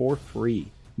to you for free,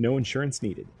 no insurance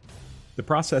needed. The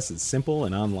process is simple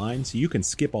and online, so you can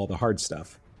skip all the hard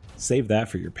stuff. Save that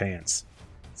for your pants.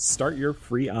 Start your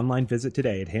free online visit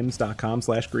today at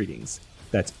hims.com/greetings.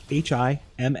 That's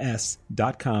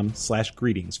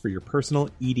HIMS.com/greetings for your personal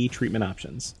ED treatment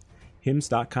options.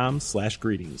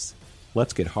 hims.com/greetings.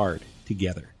 Let's get hard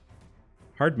together.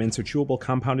 Hard mints are chewable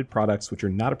compounded products which are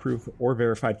not approved or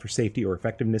verified for safety or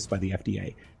effectiveness by the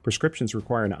FDA. Prescriptions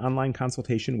require an online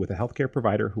consultation with a healthcare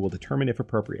provider who will determine if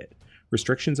appropriate.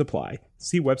 Restrictions apply.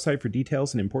 See website for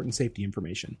details and important safety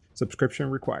information.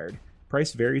 Subscription required.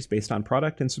 Price varies based on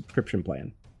product and subscription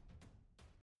plan.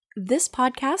 This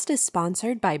podcast is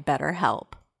sponsored by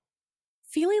BetterHelp.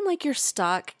 Feeling like you're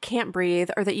stuck, can't breathe,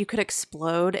 or that you could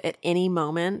explode at any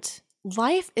moment?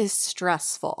 Life is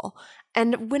stressful.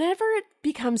 And whenever it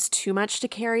becomes too much to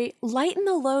carry, lighten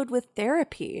the load with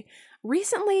therapy.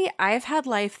 Recently, I've had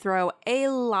life throw a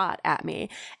lot at me,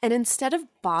 and instead of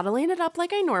bottling it up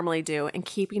like I normally do and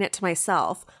keeping it to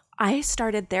myself, I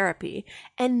started therapy,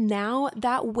 and now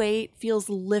that weight feels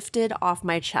lifted off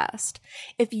my chest.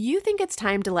 If you think it's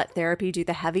time to let therapy do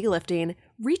the heavy lifting,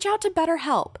 reach out to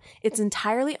BetterHelp. It's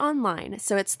entirely online,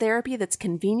 so it's therapy that's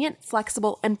convenient,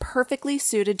 flexible, and perfectly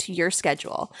suited to your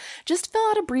schedule. Just fill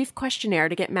out a brief questionnaire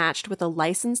to get matched with a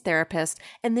licensed therapist,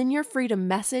 and then you're free to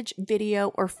message, video,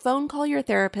 or phone call your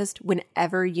therapist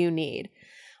whenever you need.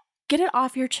 Get it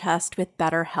off your chest with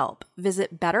BetterHelp.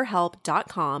 Visit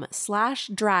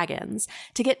betterhelp.com/dragons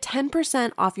to get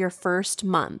 10% off your first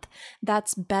month.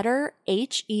 That's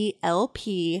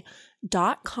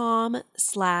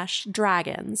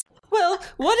betterhelp.com/dragons. Well,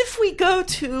 what if we go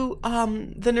to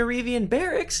the Nerevian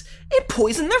barracks and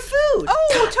poison their food?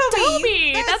 Oh,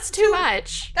 Toby, that's too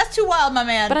much. That's too wild, my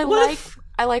man. But I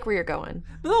like where you're going.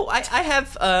 No, I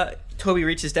have Toby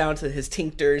reaches down to his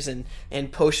tinctures and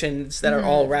potions that are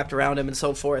all wrapped around him and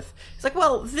so forth. He's like,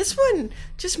 well, this one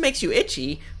just makes you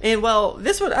itchy, and well,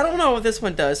 this one, I don't know what this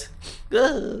one does.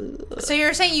 So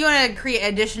you're saying you want to create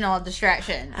additional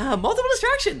distraction? Multiple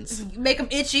distractions. Make them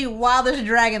itchy while there's a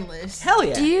dragon loose. Hell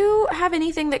yeah. Do you have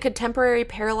anything that could temporarily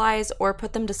paralyze or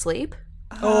put them to sleep?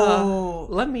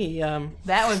 Let me,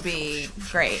 That would be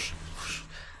great.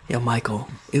 Yo, Michael,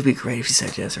 it would be great if you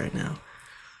said yes right now.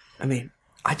 I mean,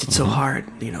 I did so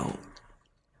hard, you know.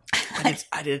 I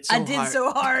did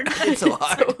so hard.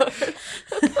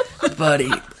 Buddy.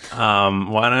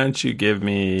 Why don't you give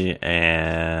me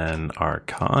an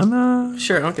Arcana?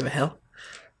 Sure, I don't give a hell.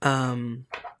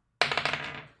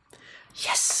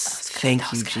 Yes.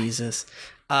 Thank you, Jesus.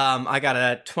 I got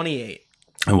a 28.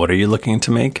 And what are you looking to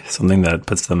make? Something that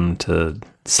puts them to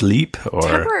sleep, or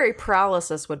Temporary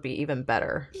paralysis would be even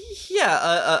better.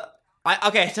 Yeah,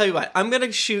 okay, I tell you what. I'm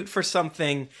gonna shoot for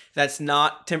something that's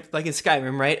not like in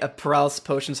Skyrim, right? A paralysis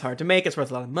potion's hard to make. It's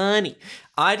worth a lot of money.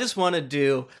 I just want to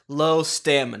do low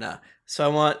stamina. So I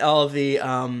want all of the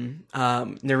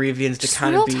Nerevians to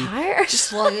kind of be tired. just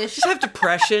sluggish, just have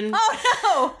depression.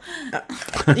 Oh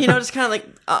no! You know, just kind of like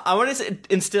I want to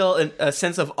instill a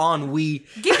sense of ennui.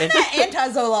 Give me that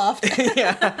anti-Zoloft.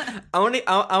 Yeah, I want to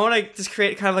just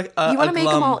create kind of like a you want to make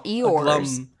them all Eeyores.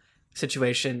 glum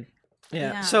situation.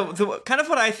 Yeah. So kind of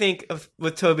what I think of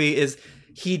with Toby is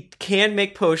he can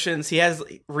make potions. He has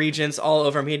regents all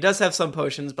over him. He does have some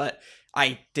potions, but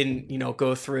I didn't,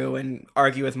 go through and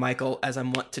argue with Michael as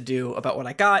I'm wont to do about what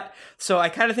I got. So I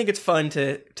kind of think it's fun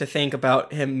to think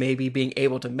about him maybe being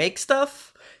able to make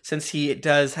stuff since he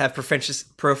does have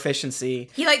proficiency.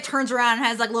 He turns around and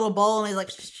has a little bowl and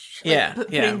he's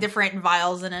putting different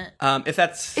vials in it. If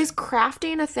that's is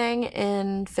crafting a thing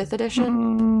in 5th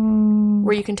edition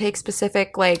where you can take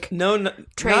specific traits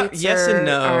yes and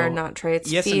no, or not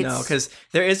traits, yes feats. and no, because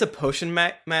there is a potion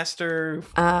master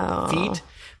feat.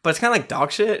 But it's kind of like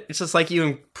dog shit. It's just like you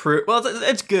improve. Well,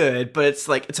 it's good, but it's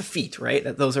like it's a feat, right?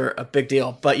 Those are a big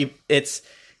deal. But you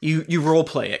role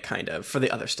play it kind of for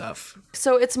the other stuff.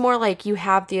 So it's more like you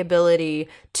have the ability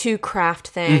to craft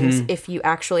things if you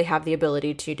actually have the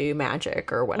ability to do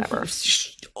magic or whatever,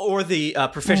 or the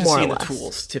proficiency in the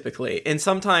tools typically. And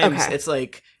sometimes it's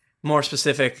like more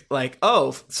specific, like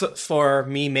so for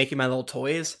me making my little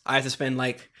toys, I have to spend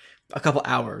a couple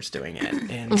hours doing it,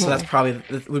 and so that's probably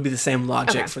would be the same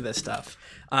logic for this stuff.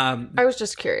 I was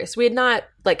just curious. We had not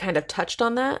kind of touched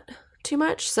on that too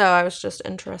much, so I was just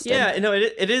interested. Yeah, no,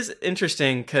 it is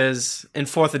interesting because in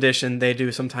 4th edition they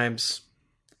do sometimes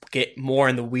get more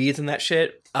in the weeds and that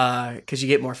shit because you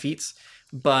get more feats.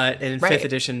 But in 5th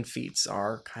edition, feats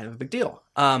are kind of a big deal.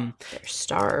 They're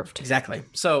starved. Exactly.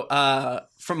 So,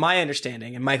 from my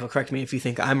understanding, and Michael, correct me if you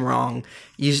think I'm wrong,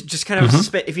 you just kind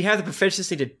of if you have the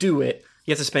proficiency to do it,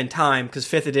 you have to spend time because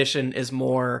 5th edition is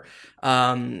more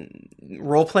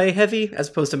roleplay heavy as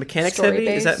opposed to mechanics heavy.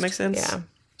 Does that make sense? Yeah.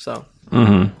 So.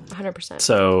 100%.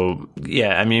 So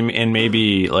yeah, I mean, and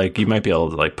maybe you might be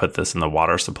able to put this in the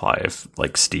water supply if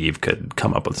Steve could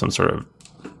come up with some sort of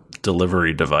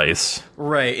delivery device.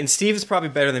 Right, and Steve is probably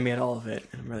better than me at all of it,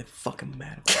 and I'm really fucking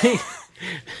mad about it.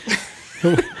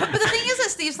 But the thing is that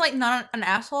Steve's not an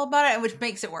asshole about it, which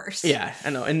makes it worse. Yeah, I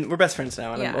know, and we're best friends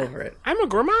now, and I'm over it. I'm a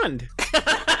gourmand.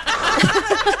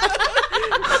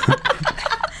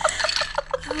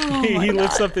 He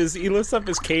lifts up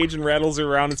his cage and rattles it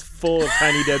around. It's full of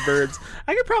tiny dead birds.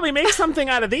 I could probably make something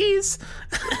out of these.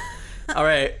 All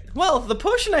right. Well, the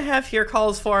potion I have here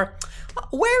calls for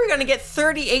Where are we going to get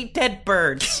 38 dead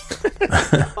birds?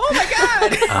 Oh my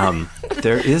god!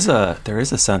 There is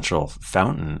a central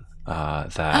fountain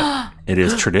that it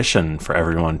is tradition for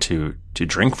everyone to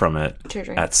drink from it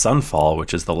at sunfall,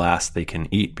 which is the last they can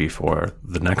eat before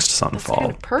the next sunfall.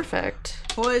 Kind of perfect.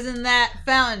 Poison that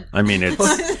fountain. I mean,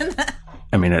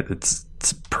 it's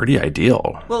pretty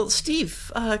ideal. Well,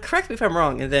 Steve, correct me if I'm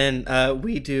wrong, and then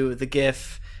we do the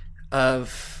gif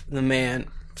of the man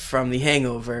from The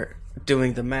Hangover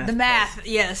doing the math. The math,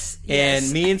 yes.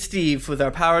 And me and Steve, with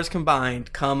our powers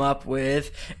combined, come up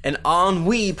with an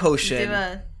ennui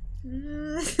potion.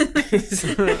 If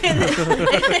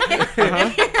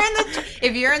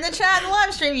you're in the chat and the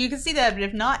live stream, you can see that. But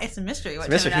if not, it's a mystery. It's a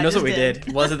mystery. Who knows what we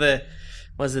did? Was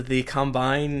it the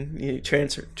combine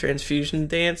transfusion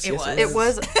dance? It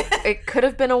was. It could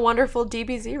have been a wonderful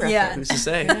DBZ reference. Yeah. Who's to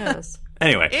say? Yes.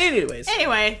 Anyways.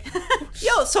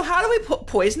 Yo, so how do we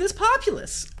poison this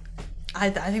populace? I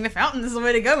think the fountain is the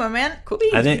way to go, my man.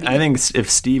 I think if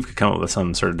Steve could come up with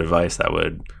some sort of device that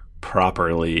would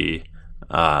properly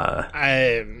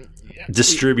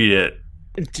distribute it.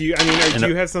 Do you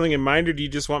have something in mind, or do you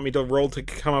just want me to roll to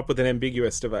come up with an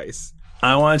ambiguous device?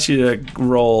 I want you to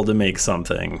roll to make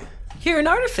something. You're an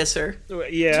artificer.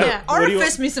 Yeah.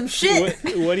 Artifice me some shit.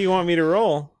 What do you want me to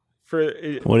roll?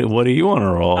 What do you want to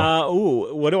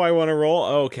roll? What do I want to roll?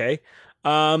 Oh, okay.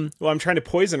 Well, I'm trying to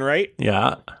poison, right?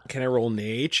 Yeah. Can I roll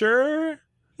nature?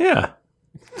 Yeah.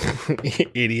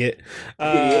 Idiot.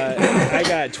 I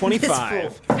got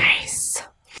 25. Nice.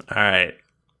 All right.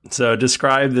 So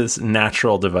describe this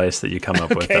natural device that you come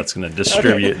up with that's going to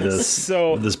distribute this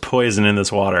poison in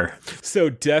this water. So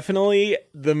definitely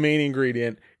the main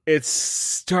ingredient. It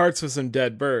starts with some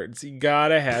dead birds. You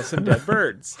gotta have some dead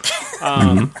birds.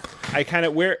 I kind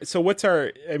of what's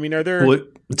our? I mean, are there? Well,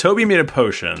 Toby made a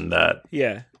potion that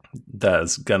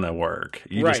that's gonna work.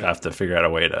 You just Right. have to figure out a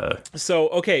way to. So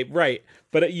okay, right.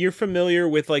 But you're familiar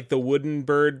with like the wooden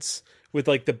birds with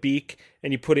like the beak,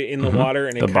 and you put it in the water,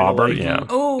 and The it bobber, like, yeah.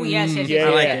 Oh, yes. Yeah, I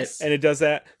like it. And it does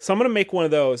that. So I'm going to make one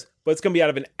of those, but it's going to be out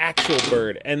of an actual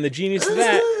bird. And the genius of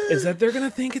that is that they're going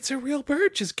to think it's a real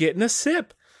bird just getting a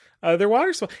sip of their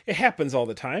water. So it happens all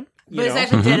the time. But it's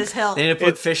actually dead as hell. They need to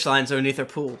put fish lines underneath their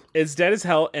pool. It's dead as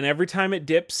hell, and every time it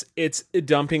dips, it's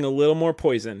dumping a little more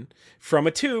poison from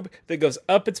a tube that goes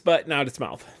up its butt and out its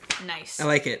mouth. Nice. I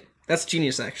like it. That's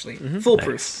genius, actually.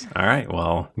 Foolproof. All right.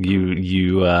 Well,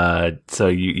 you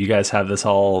guys have this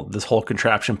whole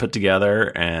contraption put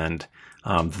together, and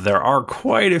there are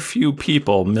quite a few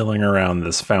people milling around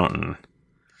this fountain.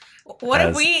 What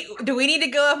if do we need to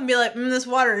go up and be like, this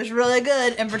water is really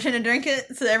good, and pretend to drink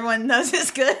it so that everyone knows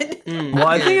it's good? Well,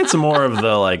 I think it's more of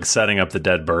the like setting up the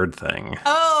dead bird thing.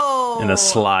 Oh. In a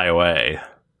sly way.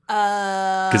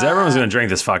 Because everyone's gonna drink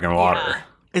this fucking water. Yeah.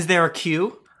 Is there a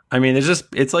queue? I mean, it's like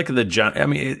it's just like a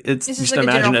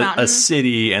imagine general fountain? a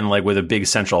city and like with a big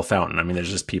central fountain. I mean, there's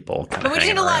just people kind But of we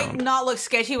hanging need to around. like not look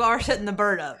sketchy while we're setting the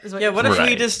bird up. Is what Yeah, you're what if saying.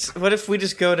 we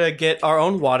just go to get our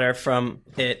own water from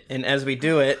it, and as we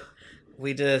do it,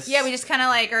 we just we just kind of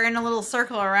like are in a little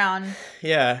circle around.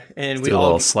 and we do a all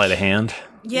little sleight of hand.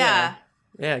 Yeah.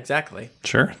 Yeah, exactly.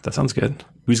 Sure, that sounds good.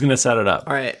 Who's gonna set it up?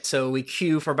 All right, so we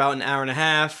queue for about an hour and a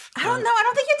half. I don't know. I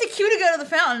don't think you have to queue to go to the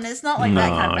fountain. It's not like that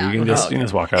kind of No, fountain. you can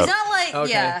just walk up. It's not like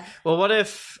Okay. Well, what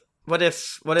if All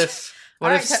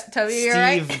right, Toby, you're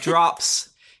Steve right.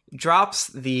 drops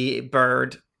the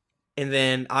bird, and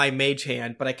then I mage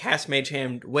hand, but I cast mage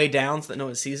hand way down so that no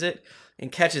one sees it,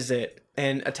 and catches it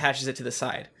and attaches it to the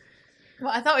side.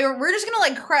 Well, I thought we're just gonna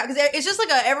like crowd because it's just like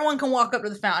everyone can walk up to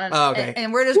the fountain. Oh, okay.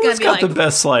 And we're just Who's gonna be got like, the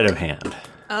best sleight of hand?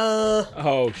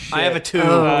 Oh shit! I have a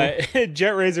 2. Jet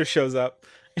Razor shows up.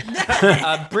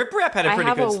 Brip Rap had a pretty I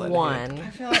have good a sleight of hand. 1. I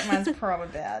feel like mine's probably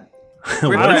bad.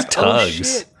 What is Oh Tugs?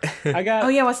 shit! I got. Oh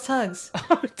yeah, what's Tugs?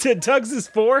 Tugs is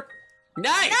 4.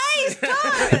 Nice,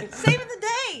 Tugs, saving the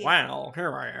day. Wow,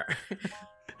 here I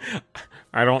am.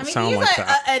 I don't I mean, sound he's like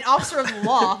that. an officer of the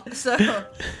law, so.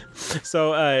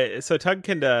 So Tug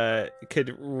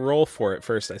could roll for it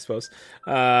first, I suppose.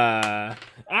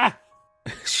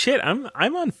 Shit!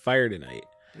 I'm on fire tonight.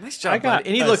 Nice job, bud.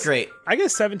 And you look great. I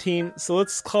got 17, so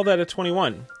let's call that a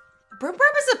 21. Brip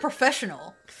Rap is a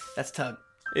professional. That's Tug.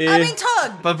 I mean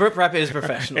Tug. But Brip Rap is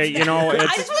professional. Hey, you know, I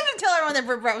it's, just wanted to tell everyone that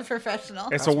Brip Rap was professional.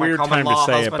 it's That's a my weird common time to law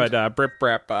say husband. it, but Brip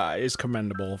Rap is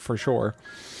commendable for sure.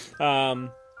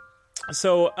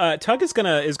 So Tug is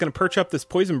gonna perch up this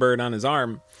poison bird on his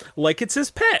arm like it's his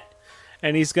pet,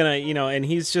 and he's gonna, and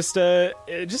he's just a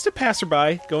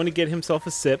passerby going to get himself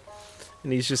a sip,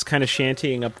 and he's just kind of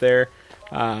shantying up there.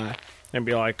 and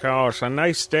be like, "Oh, it's a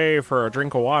nice day for a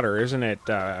drink of water, isn't it,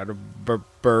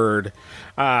 bird?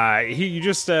 Why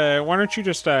don't you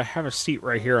just have a seat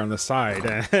right here on the side?"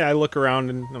 And I look around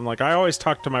and I'm like, I always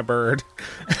talk to my bird.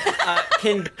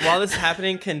 While this is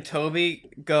happening, can Toby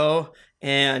go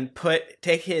and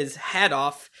take his hat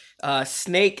off?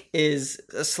 Snake is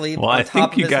asleep. Well, on I top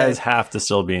think of you his guys head. have to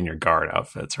still be in your guard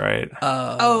outfits, right?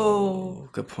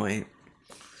 Good point.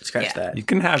 Scratch that. You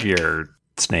can have your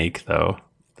snake, though.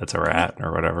 That's a rat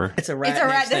or whatever. It's a rat. It's a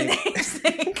rat named named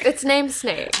Snake. It's named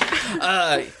Snake.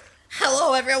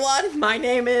 Hello, everyone. My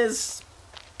name is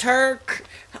Turk.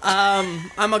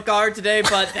 I'm a guard today,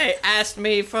 but they asked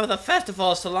me for the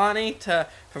festival, Solani, to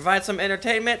provide some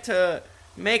entertainment to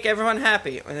make everyone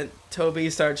happy. And then Toby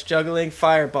starts juggling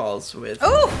fireballs with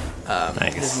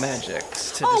his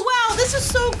magics. Oh, wow, this is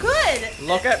so good.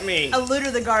 Look at me.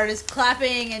 Eluder the guard is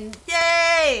clapping and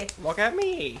yay! Look at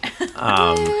me.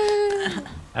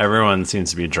 Everyone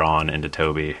seems to be drawn into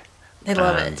Toby. They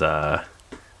love it.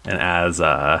 And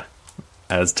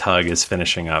as Tug is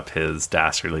finishing up his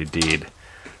dastardly deed,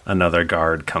 another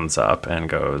guard comes up and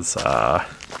goes,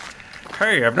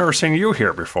 "Hey, I've never seen you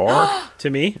here before." To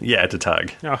me? Yeah, to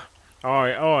Tug.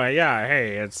 Oh, yeah.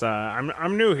 Hey, it's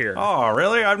I'm new here. Oh,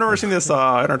 really? I've never seen this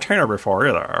entertainer before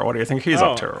either. What do you think he's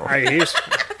up to?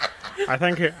 I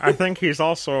think he's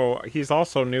also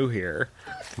new here.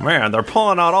 Man, they're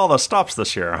pulling out all the stops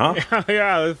this year, huh?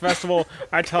 Yeah, the festival,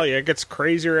 I tell you, it gets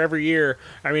crazier every year.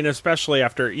 I mean, especially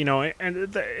after, and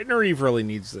Nariv really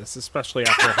needs this, especially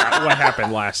after what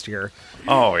happened last year.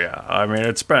 Oh, yeah. I mean,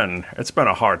 it's been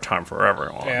a hard time for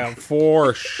everyone. Yeah,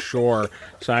 for sure.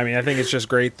 So, I mean, I think it's just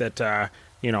great that,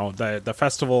 the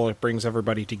festival, it brings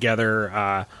everybody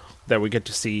together, that we get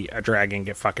to see a dragon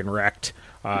get fucking wrecked.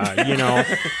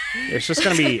 It's just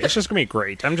gonna be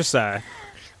great. I'm just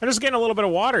getting a little bit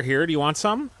of water here. Do you want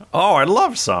some? Oh, I'd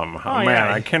love some. Oh, man,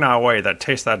 yeah. I cannot wait to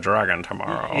taste that dragon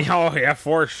tomorrow. Oh, yeah,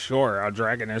 for sure. A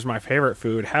dragon is my favorite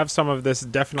food. Have some of this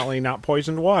definitely not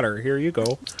poisoned water. Here you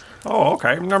go. Oh,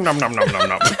 okay. Nom, nom, nom, nom, nom,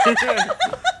 nom. What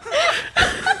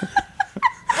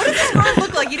does this guard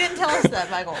look like? You didn't tell us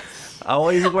that, Michael. Oh,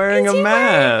 he's wearing a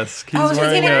mask. He's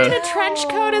wearing a trench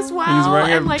coat as well. He's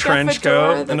wearing and a like trench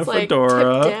fedora coat and a that's, like,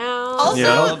 fedora. tipped down.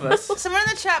 Also, someone in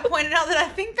the chat pointed out that I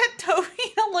think that Toby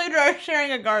and Luder are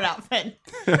sharing a guard outfit.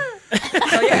 Oh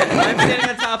yeah, I'm standing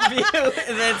on top of you,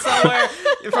 and then somewhere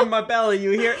from my belly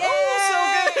you hear, "Oh, so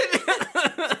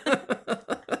good!"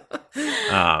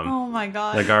 Oh my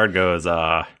god! The guard goes,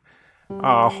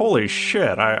 holy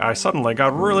shit! I suddenly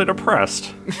got really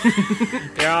depressed.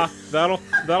 Yeah,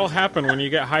 that'll happen when you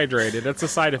get hydrated. It's a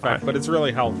side effect, but it's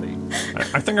really healthy.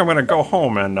 I think I'm gonna go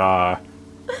home and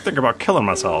think about killing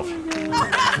myself.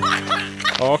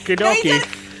 Okie dokie.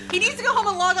 He needs to go home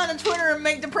and log on to Twitter and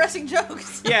make depressing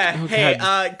jokes. Yeah.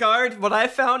 Hey, guard. What I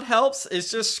found helps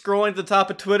is just scrolling to the top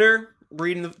of Twitter,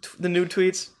 reading the new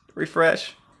tweets,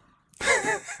 refresh.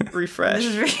 This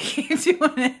is really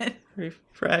doing it.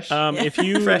 Refresh. If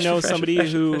you know somebody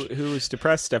who is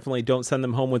depressed, definitely don't send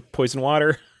them home with poison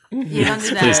water. Yes,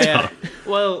 please don't.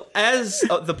 Well, as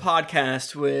the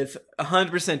podcast with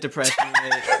 100% depression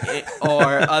rate,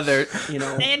 or other,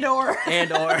 and or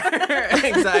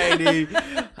anxiety,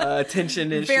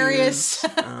 tension issues, various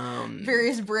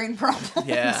brain problems.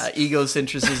 Yeah,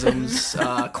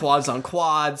 egocentricisms, quads on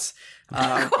quads.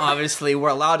 Obviously, we're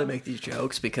allowed to make these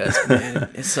jokes because, man,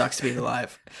 it sucks to be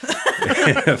alive.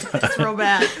 It's real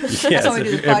bad. Yes, That's why we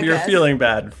do this podcast. if you're feeling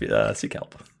bad, seek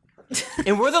help.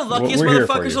 And we're the luckiest We're here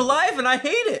for motherfuckers you. alive, and I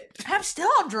hate it. I'm still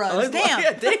on drugs. Damn.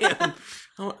 Yeah, damn.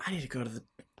 Oh, I need to go to the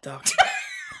doctor.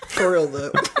 For real,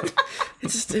 though.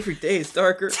 It's just every day it's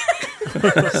darker.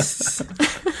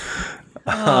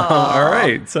 All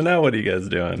right, so now what are you guys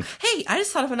doing? Hey, I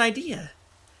just thought of an idea.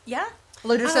 Yeah?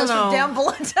 Luder says from down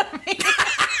below to me.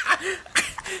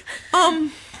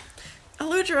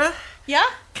 Aludra. Yeah?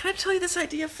 Can I tell you this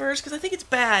idea first? Because I think it's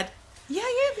bad. Yeah,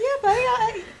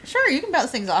 buddy. Sure, you can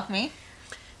bounce things off me.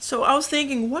 So I was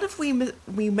thinking, what if we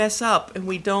mess up and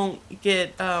we don't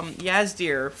get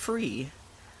Yazdir free?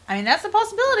 I mean, that's a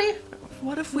possibility.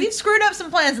 What if we've screwed up some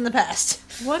plans in the past?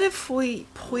 What if we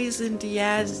poisoned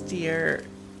Yazdir,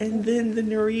 and then the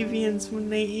Narivians, when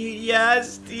they eat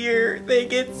Yazdir, they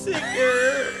get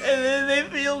sicker, and then they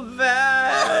feel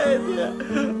bad,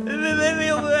 and then they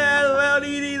feel bad about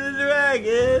eating the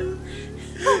dragon?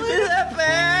 Is that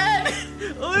bad?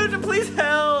 Luda, please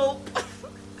help.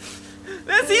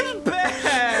 That seems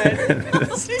bad.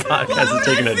 This podcast is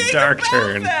taking a dark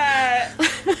turn. I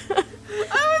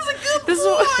was a good boy.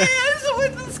 I just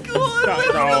went to school and went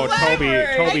to the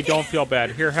library. Toby, don't feel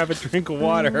bad. Here, have a drink of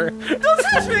water. Don't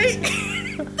touch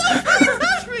me. Don't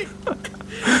touch me.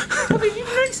 Toby,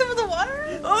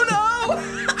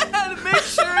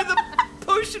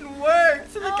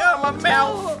 my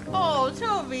mouth. Oh,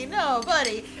 Toby, no,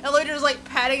 buddy. And Eludra's like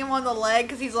patting him on the leg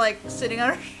because he's like sitting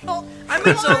on her shoulder. I'm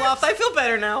in Zoloft. I feel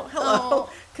better now. Hello.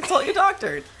 Consult your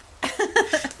doctor.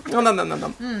 No.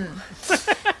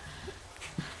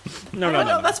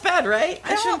 No, that's bad, right?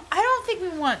 I don't think we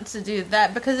want to do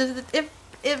that because if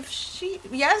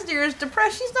Yazdir is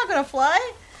depressed, she's not gonna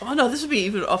fly. Oh no, this would be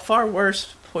even a far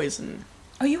worse poison.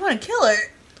 Oh, you want to kill her?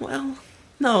 Well,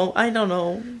 no, I don't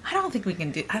know. I don't think we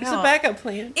can do. It's a backup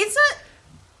plan. It's not.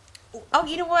 Oh,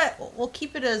 you know what? We'll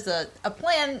keep it as a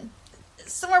plan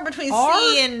somewhere between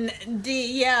C and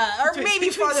D. Yeah, or maybe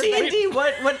farther. C and D.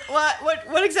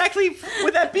 What exactly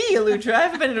would that be, Eludra? I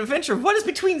haven't been in an adventure. What is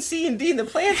between C and D in the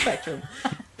plan spectrum?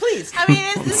 Please. I mean,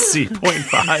 this is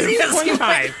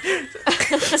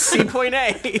C.5.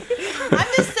 C.A. I'm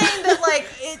just saying that, like,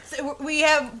 we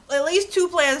have at least 2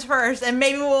 plans first, and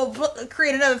maybe we'll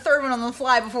create another third one on the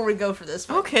fly before we go for this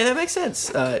one. Okay, that makes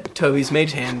sense. Toby's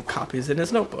mage hand copies in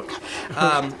his notebook.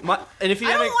 And if you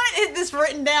I don't want this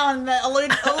written down that Eludra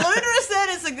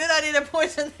said it's a good idea to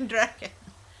poison the dragon.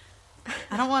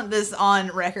 I don't want this on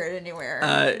record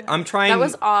anywhere. I'm trying. That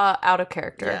was out of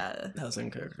character. Yeah. That was in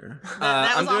character.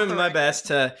 That I'm was doing my best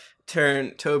to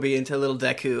turn Toby into little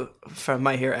Deku from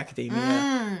My Hero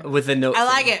Academia with the note. I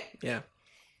like it. Yeah.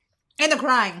 And the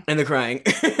crying. And the crying.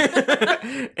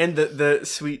 And the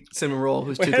sweet cinnamon roll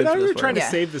who's too good I thought for we this were trying world. to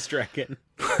save this dragon.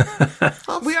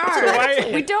 We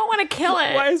are. We don't want to kill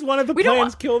it. Why is one of the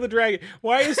plans kill the dragon?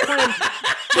 Why is plan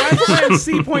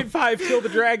C.5 kill the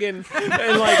dragon?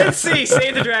 And like C,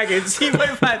 save the dragon.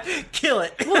 C.5, kill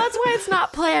it. Well, that's why it's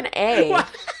not plan A. Yeah,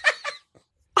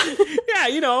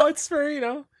 it's for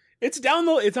it's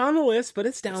it's on the list, but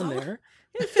it's down there.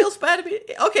 It feels bad to be.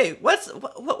 Okay, what do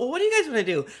you guys want to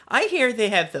do? I hear they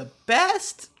have the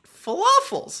best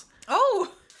falafels.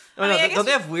 Oh. Don't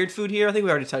they have weird food here? I think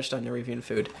we already touched on Nerevian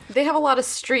food. They have a lot of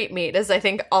street meat, is I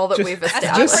think all that we've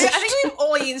established. I think we've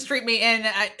only eaten street meat, and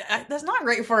that's not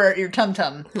great for your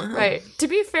tum-tum. Right. To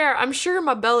be fair, I'm sure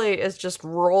my belly is just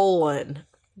rolling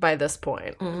by this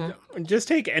point. Mm-hmm. Just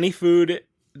take any food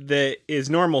that is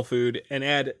normal food and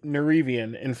add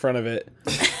Nerevian in front of it.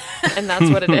 And that's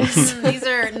what it is. These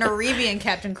are Nerevian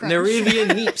Captain Crunch. Nerevian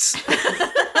Neeps.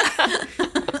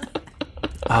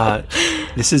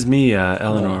 This is me,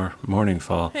 Eleanor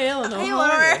Morningfall. Hey, Eleanor. Hey,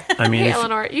 Eleanor. I mean, Hey,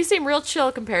 Eleanor, you seem real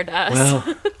chill compared to us. well,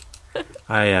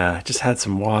 I just had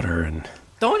some water and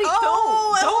Don't.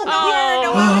 Eleanor,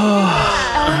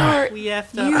 We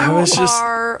have to. you I was just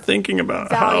are thinking about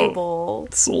valuable.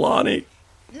 how Solani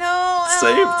No,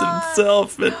 saved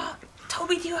himself, and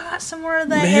Toby, do you have some more of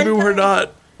that? maybe we're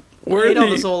not Ate all the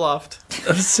worthy Zoloft.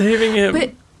 of saving him.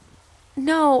 But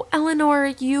no, Eleanor,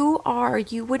 you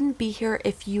wouldn't be here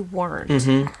if you weren't.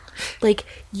 Mm-hmm. Like,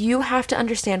 you have to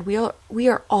understand, we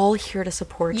are all here to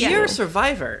support you. You're a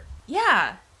survivor.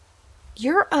 Yeah.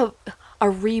 You're a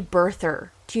rebirther.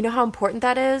 Do you know how important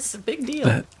that is? Big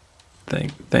deal.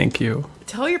 Thank you.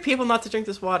 Tell your people not to drink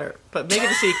this water, but make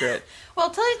it a secret.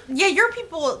 Well, your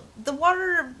people, the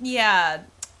water, you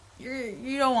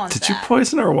don't want Did that. you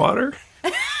poison our water?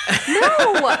 No!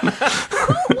 What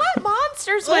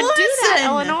monsters would do that, Listen,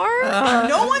 Eleanor?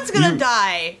 no one's gonna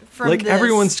die from Like, this.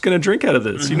 everyone's gonna drink out of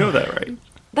this. You know that, right?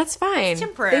 That's fine.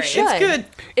 temporary. They should.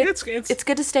 It's good. It's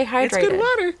good to stay hydrated. It's good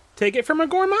water. Take it from a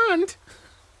gourmand.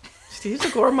 Steve's a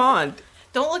gourmand.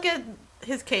 Don't look at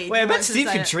his cage. Wait, I bet Once Steve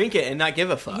inside could it. drink it and not give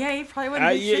a fuck. Yeah, he probably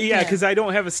wouldn't. Yeah, because I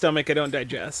don't have a stomach. I don't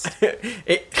digest.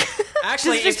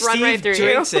 Actually, Just if run Steve right through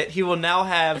drinks it, he will now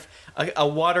have a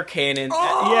water cannon.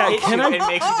 Yeah, can I? It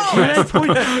makes you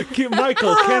depressed.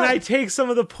 Michael, can I take some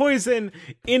of the poison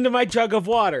into my jug of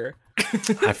water?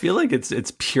 I feel like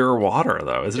it's pure water,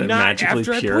 though. Isn't it Not magically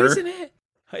after pure? I poison it.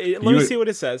 Let me see what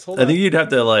it says. Hold I on. think you'd have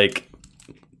to, like,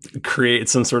 create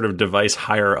some sort of device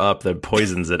higher up that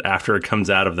poisons it after it comes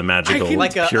out of the magical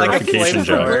Like a purification flamethrower.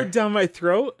 jar. bird down my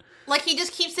throat. Like he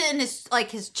just keeps it in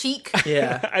his cheek.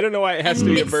 Yeah. I don't know why it has And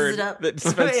to be a mixes bird it up. that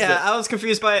dispenses Yeah, it. I was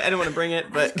confused by it. I didn't want to bring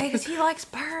it, but Because he likes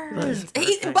birds. Okay,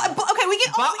 we get.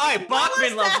 All right,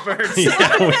 Bachman loves birds. Yeah,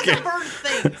 we That's can- a bird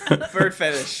thing. Bird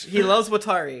fetish. He loves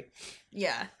Watari,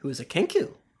 Yeah. who is a Kenku.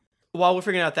 While we're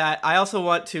figuring out that, I also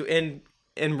want to in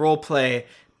role play,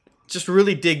 just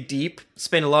really dig deep,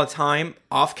 spend a lot of time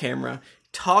off camera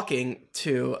talking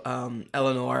to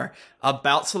Eleanor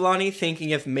about Solani, thinking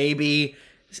if maybe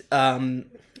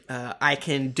I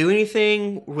can do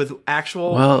anything with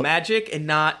actual magic and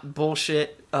not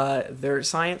bullshit their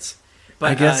science.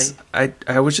 But I guess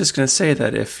I was just gonna say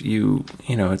that if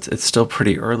it's still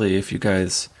pretty early. If you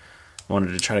guys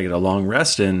wanted to try to get a long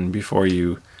rest in before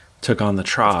you took on the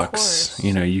Trox,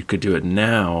 you could do it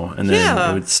now, and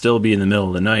then it would still be in the middle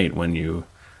of the night when you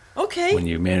Okay. when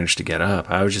you manage to get up.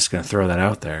 I was just going to throw that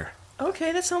out there.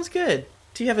 Okay, that sounds good.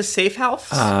 Do you have a safe house?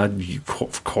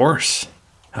 Of course.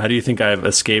 How do you think I've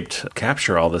escaped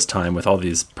capture all this time with all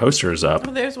these posters up?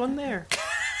 Oh, there's one there.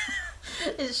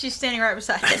 She's standing right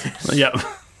beside it. Yep,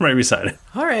 right beside it.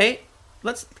 All right.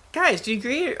 Guys, do you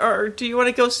agree? Or do you want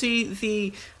to go see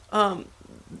the...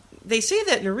 They say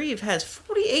that Nariv has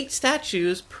 48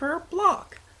 statues per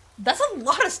block. That's a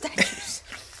lot of statues.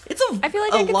 I feel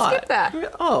like I could skip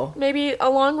that. Oh. Maybe a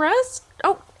long rest?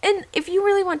 Oh, and if you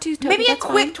really want to, Toby, Maybe a that's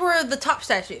quick fine. tour of the top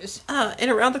statues.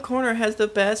 And around the corner has the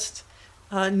best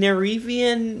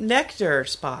Narivian nectar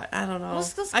spot. I don't know.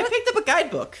 I picked up a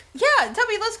guidebook. Yeah,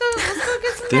 Toby, let's go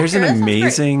get some There's nectar. an That sounds great.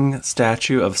 amazing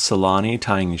statue of Solani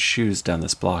tying his shoes down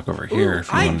this block over here.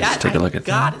 If you want to just take a look at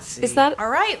that. Is that all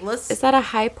right? Is that a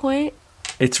high point?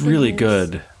 It's really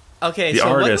good. Okay, the so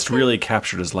artist really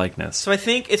captured his likeness. So I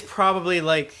think it's probably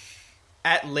like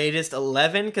at latest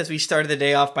 11 because we started the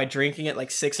day off by drinking at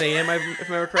like 6 a.m. if I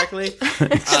remember correctly.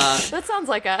 That sounds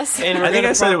like us. And I think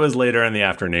I said it was later in the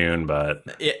afternoon, but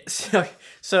Yeah,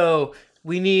 so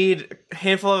we need a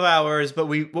handful of hours, but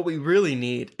what we really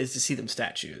need is to see them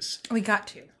statues. We got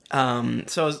to.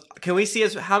 So can we see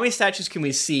how many statues can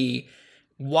we see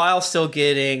while still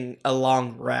getting a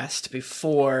long rest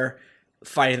before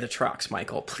fighting the trucks,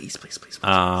 Michael? Please.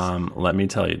 let me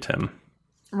tell you, Tim.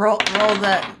 Roll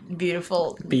that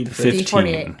beautiful 15.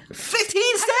 D48. 15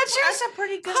 statues? That's a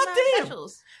pretty good amount of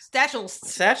statues.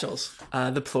 Satchels.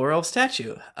 The plural of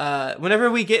statue. Whenever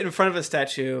we get in front of a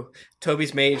statue,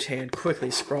 Toby's mage hand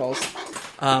quickly scrawls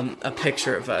a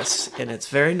picture of us, and it's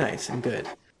very nice and good.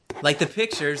 Like the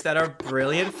pictures that our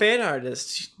brilliant fan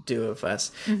artists do of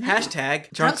us. Hashtag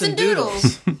Drunks and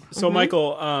Doodles. So,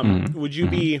 Michael, would you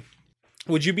be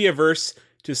averse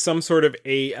to some sort of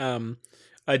a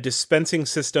dispensing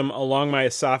system along my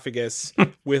esophagus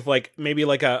with maybe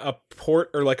a port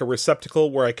or like a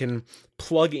receptacle where I can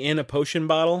plug in a potion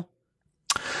bottle?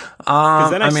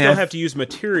 Because then I still have to use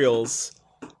materials.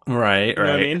 Right. You know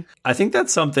what I mean? I think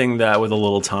that's something that with a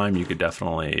little time you could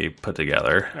definitely put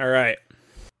together. All right.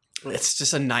 It's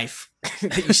just a knife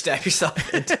that you stab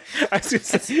yourself into.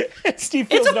 Steve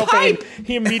feels no pain.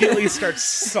 He immediately starts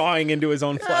sawing into his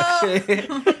own flesh.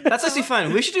 That's actually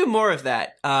fun. We should do more of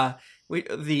that.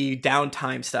 The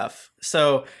downtime stuff.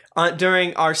 So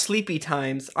during our sleepy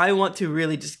times, I want to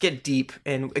really just get deep.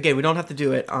 And again, we don't have to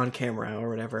do it on camera or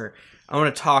whatever. I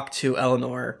want to talk to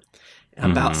Eleanor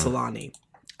about Solani.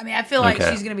 I mean, I feel like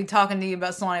she's going to be talking to you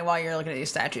about Solani while you're looking at these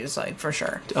statues, for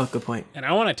sure. Oh, good point. And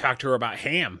I want to talk to her about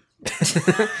ham.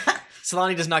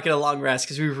 Solani does not get a long rest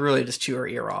because we really just chew her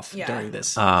ear off during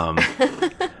this. Two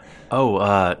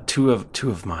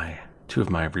of my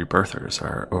rebirthers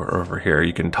are over here.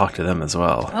 You can talk to them as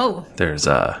well. Oh, there's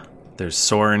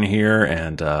Soren here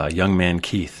and young man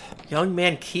Keith. Young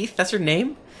man Keith, that's her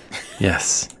name?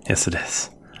 Yes, it is.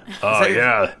 Oh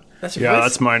yeah, that's your voice?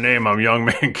 that's my name. I'm young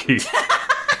man Keith.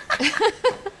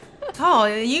 Oh,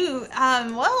 you,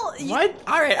 What?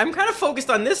 All right, I'm kind of focused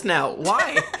on this now.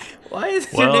 Why? Why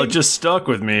is your Well, name... it just stuck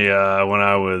with me when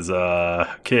I was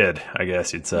a kid, I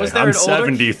guess you'd say. Was there I'm an older-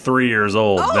 73 years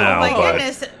old oh now. my but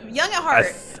goodness, young at heart.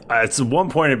 at one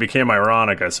point, it became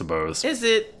ironic, I suppose.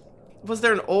 Was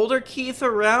there an older Keith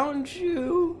around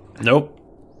you? Nope.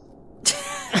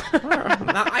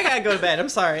 I gotta go to bed. I'm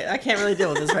sorry. I can't really deal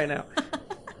with this right now.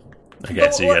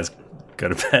 Okay, so you guys go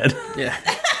to bed. Yeah.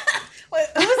 Wait,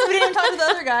 we didn't even talk to the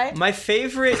other guy. My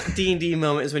favorite D&D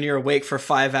moment is when you're awake for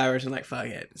 5 hours and fuck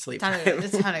it, sleep time.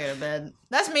 It's time to go to bed.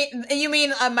 That's me. You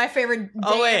mean my favorite day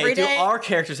do every day? our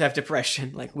characters have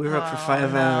depression? We were up for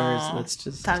 5 hours. Let's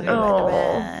just... Time to go to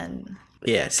bed.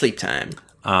 Yeah, sleep time.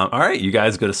 All right, you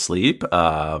guys go to sleep.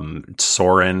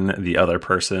 Soren, the other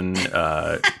person,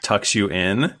 tucks you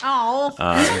in. Oh,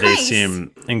 They nice.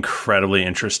 seem incredibly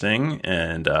interesting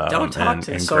and Don't talk and,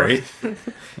 to and Soren. great.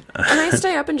 Can I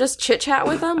stay up and just chit chat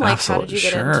with them? How did you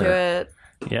get Sure. into it?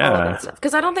 Yeah. All of that stuff.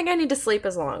 Because I don't think I need to sleep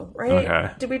as long, right? Okay.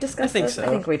 Did we discuss I think this? so. I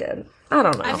think we did. I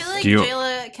don't know. I feel like Do you-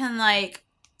 Jayla can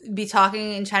be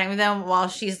talking and chatting with them while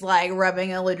she's rubbing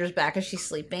Eludra's back as she's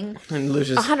sleeping. And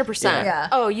Lucius... 100%. Yeah.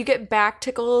 Oh, you get back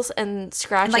tickles and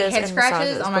scratches Like head and scratches?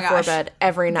 massages Oh my before gosh. bed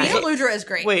every night. Being Eludra is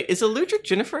great. Wait, is Eludra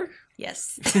Jennifer?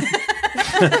 Yes.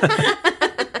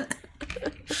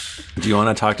 Do you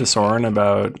want to talk to Soren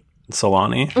about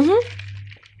Solani? Mm-hmm.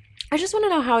 I just want to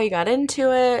know how he got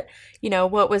into it.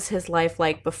 What was his life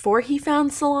like before he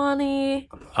found Solani?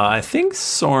 I think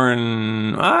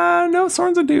Soren... no,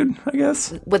 Soren's a dude, I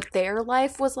guess. What their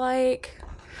life was like?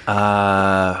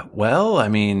 Well, I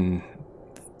mean,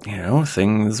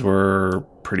 things were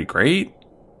pretty great.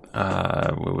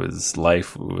 It was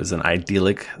life. It was an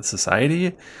idyllic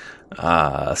society.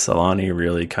 Solani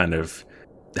really kind of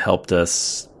helped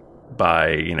us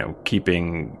by,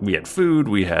 we had food,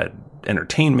 we had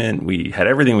entertainment, we had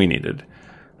everything we needed.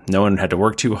 No one had to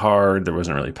work too hard. There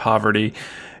wasn't really poverty.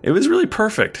 It was really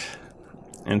perfect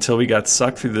until we got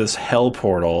sucked through this hell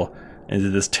portal into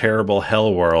this terrible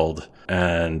hell world,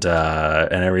 and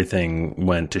everything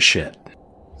went to shit.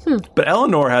 But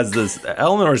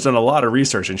Eleanor's done a lot of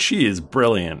research, and she is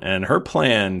brilliant. And her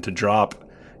plan to drop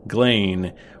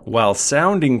Glaine, while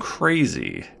sounding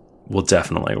crazy, will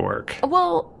definitely work.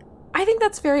 Well, I think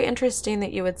that's very interesting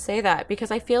that you would say that,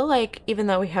 because I feel like even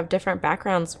though we have different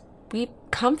backgrounds, we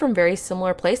come from very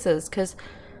similar places, because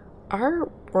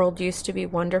our world used to be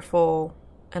wonderful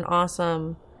and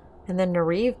awesome, and then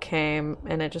Nariv came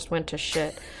and it just went to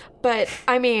shit. But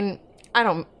I mean,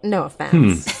 no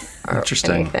offense. Or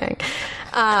interesting. Anything.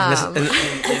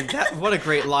 And what a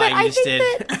great line you just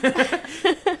did.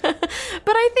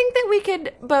 But I think that we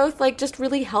could both just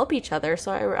really help each other.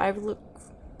 So I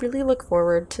really look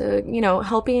forward to,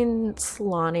 helping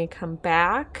Solani come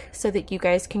back so that you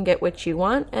guys can get what you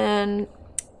want, and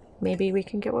maybe we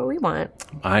can get what we want.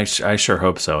 I sure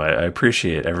hope so. I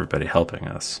appreciate everybody helping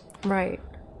us. Right.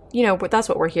 That's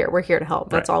what we're here. We're here to help.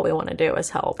 That's all we want to do is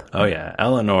help. Oh, yeah.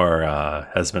 Eleanor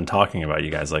has been talking about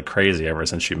you guys like crazy ever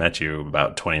since she met you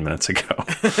about 20 minutes ago.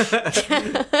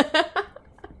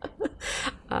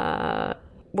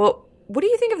 Well, what do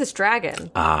you think of this dragon?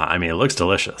 It looks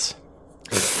delicious.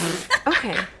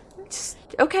 Okay.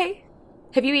 Okay.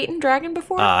 Have you eaten dragon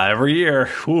before? Every year.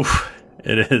 Oof,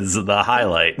 it is the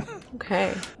highlight.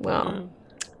 Okay. Well,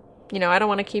 I don't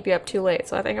want to keep you up too late,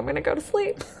 so I think I'm going to go to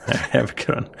sleep. Have a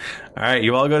good one. All right,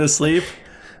 you all go to sleep.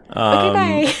 Okay,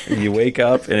 bye. You wake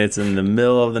up, and it's in the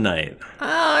middle of the night.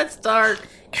 Oh, it's dark.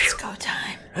 It's go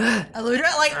time.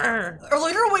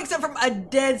 Eludra wakes up from a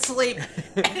dead sleep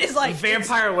and is like...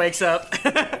 Vampire wakes up.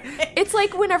 It's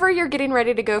like whenever you're getting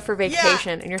ready to go for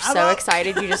vacation and you're so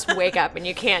excited, you just wake up and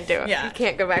you can't do it. Yeah. You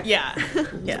can't go back.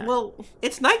 Yeah. Well,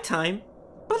 it's nighttime,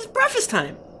 but it's breakfast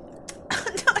time.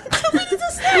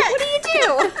 What do you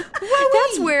do?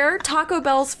 That's where Taco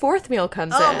Bell's fourth meal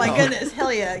comes in. Oh my goodness,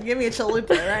 hell yeah. Give me a chalupa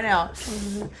right now.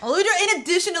 Eludra, in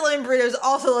addition to lemon burritos,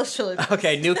 also loves chalupas.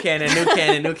 Okay, new cannon.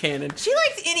 She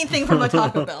likes anything from a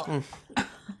Taco Bell.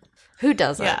 Who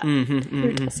doesn't? Yeah.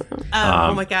 Who doesn't?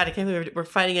 Oh my god, I can't believe we're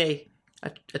fighting a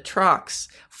Trox.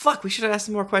 Fuck, we should have asked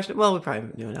some more questions. Well, we probably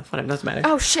knew enough. Whatever, doesn't matter.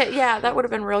 Oh shit, yeah, that would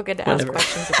have been real good to ask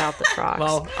questions about the Trox.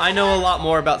 Well, I know a lot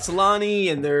more about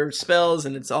Solani and their spells,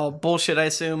 and it's all bullshit, I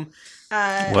assume.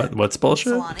 What's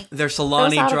bullshit? Solani. They're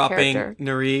Solani dropping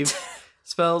Nariv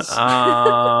spells.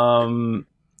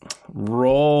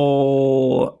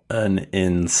 Roll an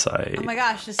insight. Oh my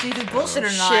gosh, to see if it's bullshit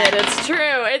or not. Shit, it's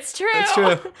true. It's true. It's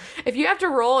true. If you have to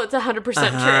roll, it's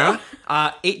 100% true.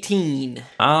 18.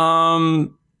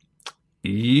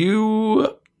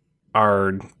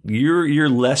 You're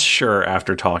less sure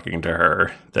after talking to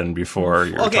her than before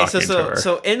you're talking to her.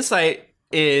 So insight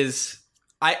is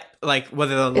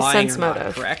whether they're lying or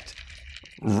not, correct?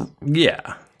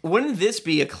 Yeah. Wouldn't this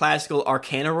be a classical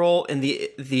arcana roll in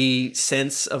the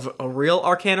sense of a real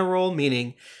arcana roll,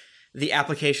 meaning the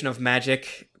application of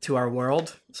magic to our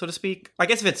world, so to speak? I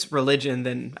guess if it's religion,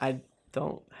 then I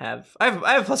have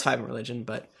 +5 in religion,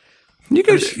 but you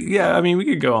could we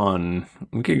could go on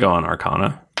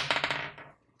arcana.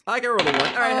 I can roll a 1. All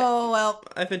right. Oh well,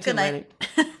 I've been good night.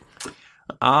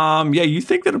 Yeah, you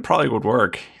think that it probably would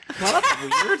work. Well, that's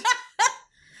weird.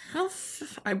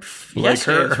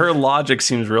 Her logic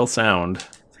seems real sound.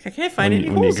 I can't find any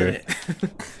holes in it.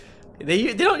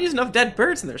 They don't use enough dead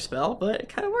birds in their spell, but it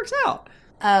kind of works out.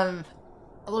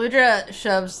 Eludra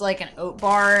shoves an oat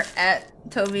bar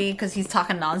at Toby because he's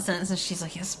talking nonsense, and she's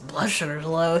like, his blood sugar's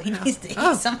low. He needs to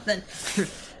eat something.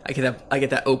 I get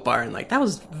that oat bar and that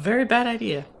was a very bad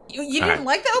idea. You didn't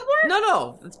like the oat bar?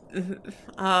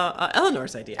 No.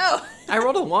 Eleanor's idea. Oh. I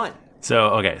rolled a 1.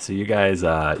 So you guys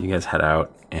head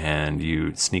out and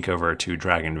you sneak over to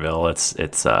Dragonville.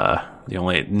 It's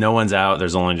no one's out.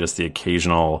 There's only just the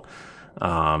occasional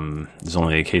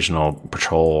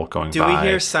patrol going by. Do we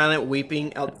hear silent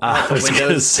weeping out the windows? I was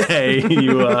going to say,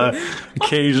 you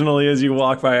occasionally as you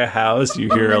walk by a house,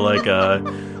 you hear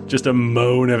just a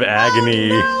moan of agony.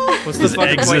 Oh, no. This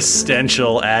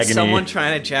existential agony. Someone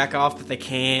trying to jack off, but they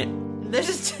can't.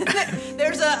 There's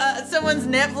someone's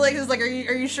Netflix is like, are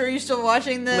you sure you're still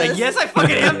watching this? Yes, I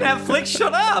fucking am Netflix.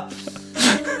 Shut up.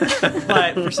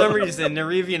 But for some reason,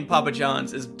 Narivian Papa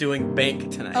John's is doing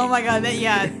bank tonight. Oh my god,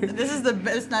 this is the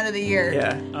best night of the year.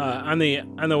 Yeah. On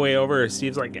the way over,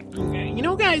 Steve's like,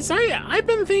 guys, I've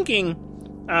been thinking,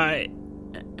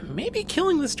 maybe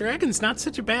killing this dragon's not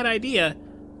such a bad idea.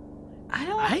 I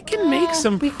don't. can make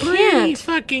some pretty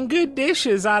fucking good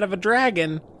dishes out of a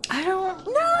dragon. I don't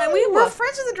know. We're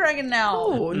friends with the dragon now.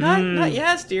 Oh, not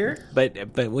yes, dear.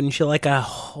 But wouldn't you like a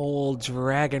whole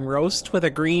dragon roast with a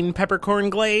green peppercorn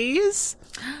glaze?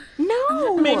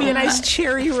 No. Maybe a nice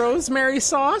cherry rosemary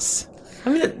sauce? I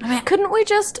mean, couldn't we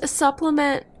just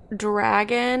supplement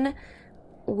dragon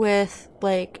with,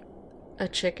 like, a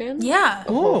chicken? Yeah.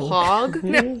 A whole hog?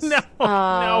 No.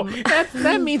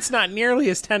 That meat's not nearly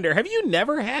as tender. Have you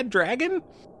never had dragon?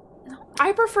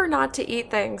 I prefer not to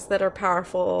eat things that are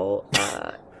powerful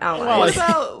allies.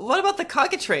 What about the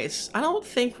cockatrice? I don't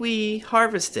think we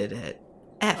harvested it.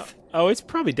 Oh, it's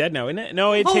probably dead now, isn't it?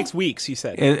 No, it takes weeks, you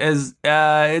said.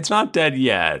 It's not dead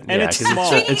yet. And it's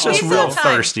small. It's just real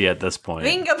thirsty at this point.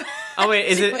 Oh, wait,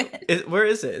 is it? Where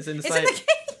is it? Is it inside? It's in the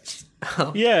cage.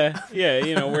 Oh.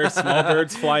 Yeah, where small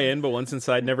birds fly in, but once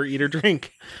inside, never eat or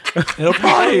drink. It'll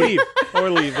probably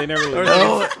leave. They never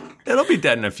leave. It'll be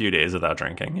dead in a few days without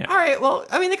drinking. Yeah. All right. Well,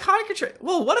 I mean, the cockatrice.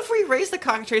 Well, what if we raise the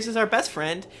cockatrice as our best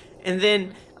friend and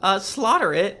then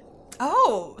slaughter it?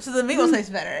 Oh, so the meat will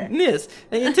taste better. Yes,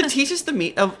 and to teach us the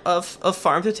meat of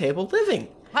farm to table living.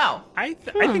 Wow. I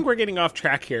think we're getting off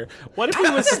track here. What if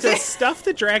we was to stuff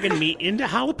the dragon meat into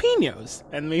jalapenos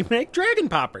and we make dragon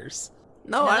poppers?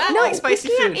 No, I don't like spicy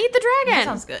we can't food. eat the dragon. That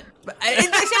sounds good. But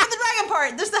except for the dragon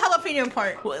part. There's the jalapeno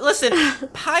part. Well, listen,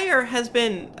 Pyre has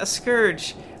been a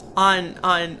scourge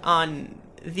on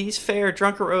these fair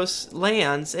Drunkeros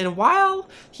lands, and while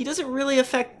he doesn't really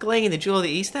affect Glayne, the Jewel of the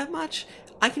East, that much,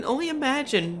 I can only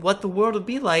imagine what the world would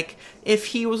be like if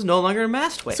he was no longer in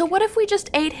Mastwick. So what if we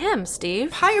just ate him,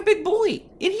 Steve? Pyre, big bully.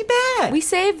 Ain't he bad? We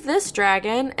save this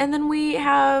dragon, and then we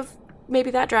have maybe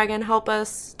that dragon help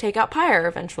us take out Pyre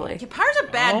eventually. Yeah, Pyre's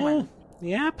a bad one.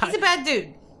 Yeah, He's a bad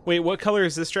dude. Wait, what color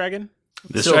is this dragon?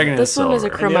 This dragon is silver. This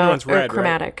one is a And the other one's red,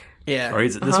 chromatic. Yeah. Or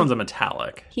this one's a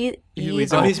metallic. He's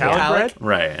he's a metallic red?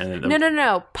 Right. And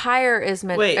No. Pyre is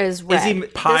red. Is he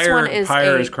Pyre? This one is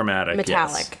Pyre is chromatic.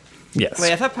 metallic. Yes.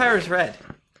 Wait, I thought Pyre was red.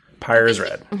 Pyre is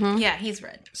red. Yeah, he's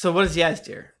red. So what is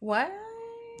Yazdir? What?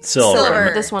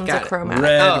 Silver. This one's Got a it. chromatic.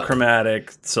 Red,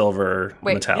 chromatic, silver,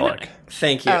 metallic.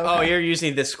 Thank you. Oh, okay. You're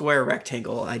using the square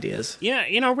rectangle ideas.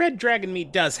 Yeah, red dragon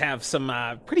meat does have some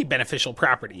pretty beneficial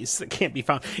properties that can't be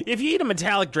found. If you eat a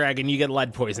metallic dragon, you get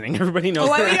lead poisoning. Everybody knows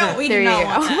that. We There do you not go.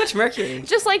 want Too much mercury.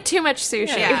 Just like too much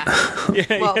sushi. Yeah.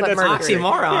 Well, but that's mercury.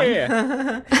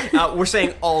 Oxymoron. Yeah. We're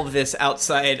saying all of this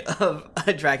outside of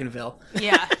Dragonville.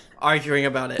 Yeah. Arguing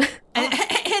about it.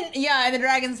 And the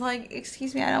dragon's like,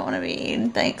 excuse me, I don't want to be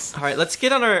eaten. Thanks. All right, let's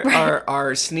get on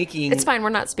our sneaking. It's fine. We're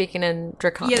not speaking in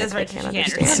Draconic. Yeah, that's right. I can't You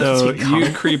can't understand. So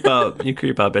you creep up.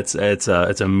 It's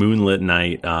a moonlit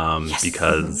night.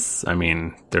 Because I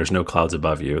mean, there's no clouds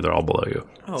above you; they're all below you.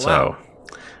 Oh, so,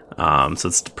 so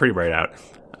it's pretty bright out.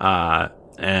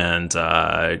 And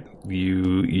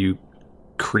you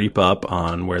creep up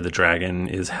on where the dragon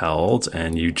is held,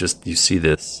 and you see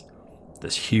this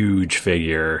huge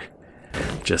figure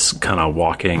just kind of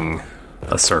walking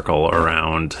a circle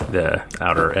around the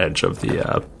outer edge of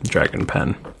the dragon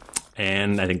pen.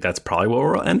 And I think that's probably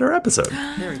where we'll end our episode.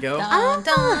 There we go. Dun,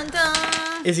 dun,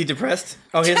 dun. Is he depressed?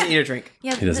 Oh, he doesn't eat or drink.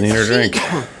 Yeah, He doesn't eat or drink.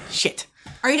 Shit.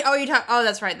 Are you talking? Oh,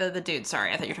 that's right. The dude.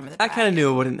 Sorry, I thought you were talking about the I kind of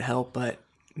knew it wouldn't help, but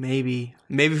maybe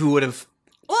we would have.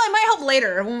 Well, it might help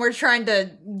later when we're trying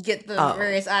to get the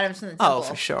various items from the temple. Oh,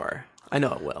 for sure. I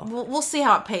know it will. We'll see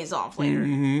how it pays off later.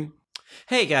 Mm-hmm.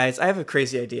 Hey guys, I have a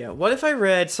crazy idea. What if I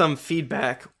read some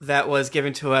feedback that was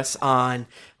given to us on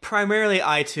primarily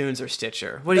iTunes or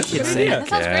Stitcher? What do you kids think? That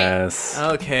sounds great. Yes.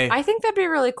 Okay. I think that'd be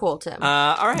really cool, Tim.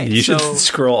 All right. You should so,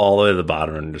 scroll all the way to the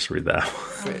bottom and just read that.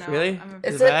 Really?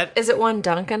 is it bad? it one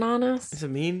dunking on us? Is it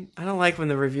mean? I don't like when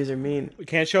the reviews are mean. We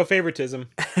can't show favoritism.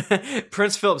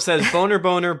 Prince Philip says boner,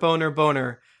 boner, boner,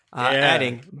 boner.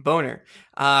 Adding boner.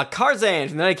 Karzan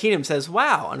from the United Kingdom says,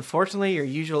 wow, unfortunately your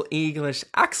usual English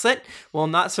accent will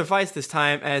not suffice this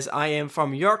time as I am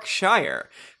from Yorkshire.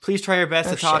 Please try your best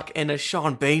to talk in a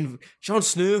Jon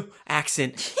Snow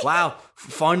accent. Wow,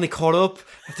 finally caught up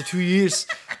after 2 years.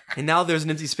 And now there's an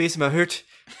empty space in my heart.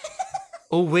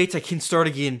 Oh wait, I can start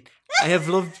again. I have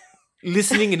loved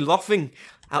listening and laughing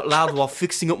out loud while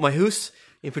fixing up my house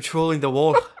and patrolling the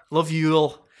wall. Love you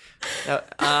all.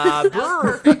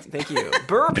 Burr, thank you.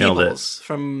 Burr Nailed it. Peoples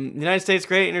from United States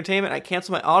Great Entertainment. I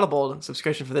canceled my Audible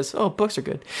subscription for this. Oh, books are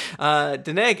good.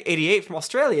 Deneg88 from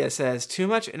Australia says, too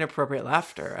much inappropriate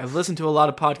laughter. I've listened to a lot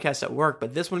of podcasts at work,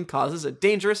 but this one causes a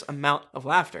dangerous amount of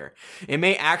laughter. It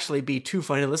may actually be too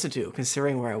funny to listen to,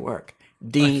 considering where I work.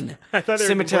 Dean, I thought they were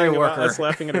cemetery complaining about worker. us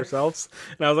laughing at ourselves,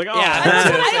 and I was like, "Oh, Yeah, I did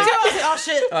too. I was like, oh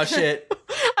shit. Oh shit!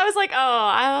 I was like, oh,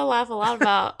 I laugh a lot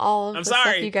about all of I'm the stuff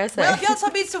sorry. you guys say. Well, if y'all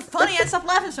stop being so funny, I'd stop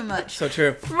laughing so much. So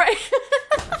true. Right.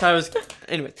 I thought it was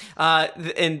anyway.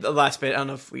 And the last bit, I don't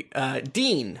know if we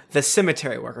Dean, the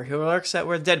cemetery worker who works at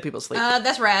where dead people sleep.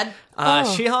 That's rad.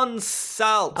 Shihan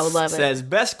Saltz I would love it. says,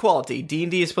 best quality.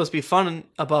 D&D is supposed to be fun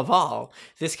above all.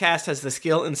 This cast has the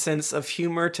skill and sense of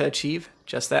humor to achieve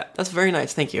just that. That's very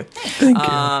nice. Thank you. Thank you.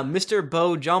 Mr.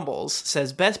 Bo Jumbles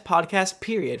says, best podcast,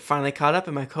 period. Finally caught up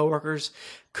and my coworkers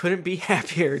couldn't be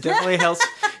happier. Definitely helps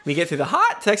me get through the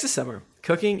hot Texas summer.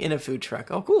 Cooking in a food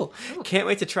truck. Oh, cool. Can't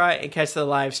wait to try and catch the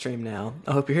live stream now.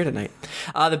 I hope you're here tonight.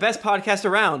 The best podcast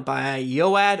around by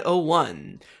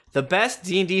Yoad01. The best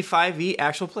D&D 5e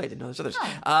actual play. Didn't know there's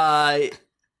others.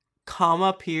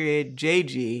 Comma, period,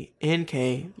 JG,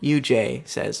 NK, UJ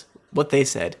says what they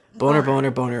said. Boner,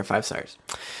 boner, boner, 5 stars.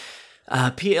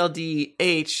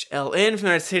 PLDHLN from the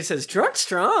United States says, drunk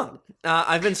strong.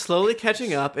 I've been slowly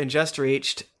catching up and just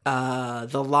reached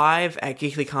the live at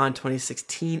GeeklyCon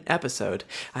 2016 episode.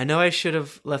 I know I should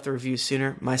have left the review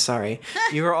sooner. My sorry.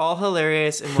 You are all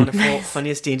hilarious and wonderful.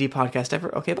 Funniest D&D podcast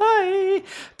ever. Okay, bye.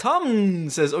 Tom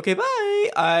says, okay, bye.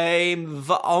 I'm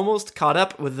almost caught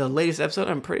up with the latest episode,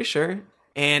 I'm pretty sure.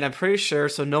 And I'm pretty sure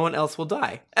so no one else will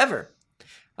die. Ever.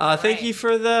 Thank you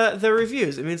for the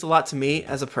reviews. It means a lot to me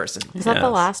as a person. Is that the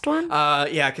last one?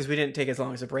 Yeah, because we didn't take as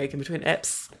long as a break in between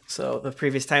eps. So the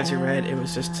previous times we read, it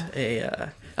was just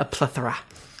a plethora.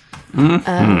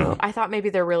 Oh, I thought maybe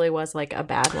there really was like a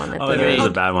bad one. At the There end. was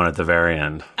a bad one at the very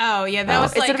end. Oh, yeah, that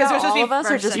was Is like... it about 'cause we're supposed to all be of us or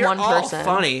first just and- one All person?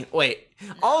 funny. Wait,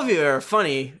 all of you are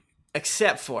funny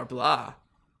except for blah.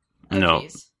 No.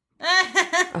 Jeez.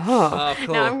 Oh,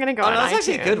 cool. Now I'm gonna go Oh, on no, that's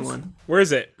actually a good iTunes. one. where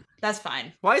is it? That's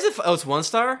fine. Why is it? Oh, it's 1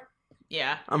 star.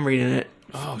 Yeah. I'm reading it.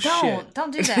 Oh shit! Don't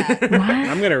do that.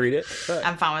 I'm gonna read it. But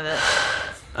I'm fine with it.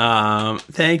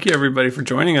 Thank you everybody for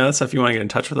joining us. If you want to get in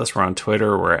touch with us, we're on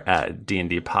Twitter. We're at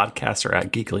D&D Podcast or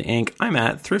at Geekly Inc. I'm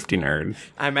at Thrifty Nerd.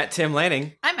 I'm at Tim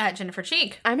Lanning. I'm at Jennifer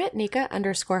Cheek. I'm at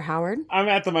Nika_Howard. I'm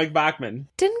at the Mike Bachman.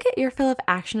 Didn't get your fill of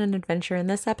action and adventure in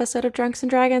this episode of Drunks and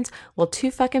Dragons? Well,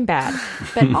 too fucking bad.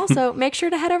 But also, make sure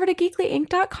to head over to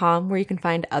geeklyinc.com where you can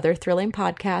find other thrilling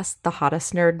podcasts, the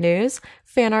hottest nerd news,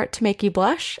 fan art to make you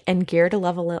blush, and gear to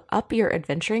level up your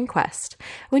adventuring quest.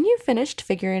 When you've finished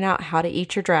figuring out how to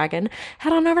eat your dragon,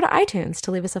 head on over to iTunes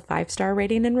to leave us a 5-star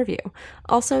rating and review.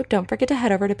 Also, don't forget to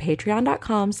head over to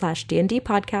patreon.com/D&D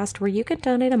podcast where you can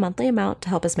donate a monthly amount to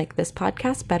help us make this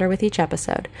podcast better with each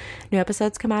episode. New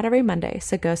episodes come out every Monday,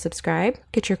 so go subscribe,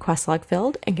 get your quest log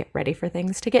filled, and get ready for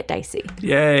things to get dicey.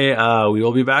 Yay. We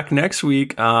will be back next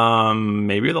week.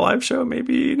 Maybe the live show,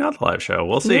 maybe not the live show.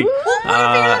 We'll see. We'll figure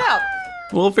it out.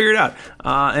 We'll figure it out.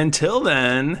 Until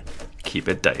then, keep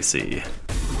it dicey.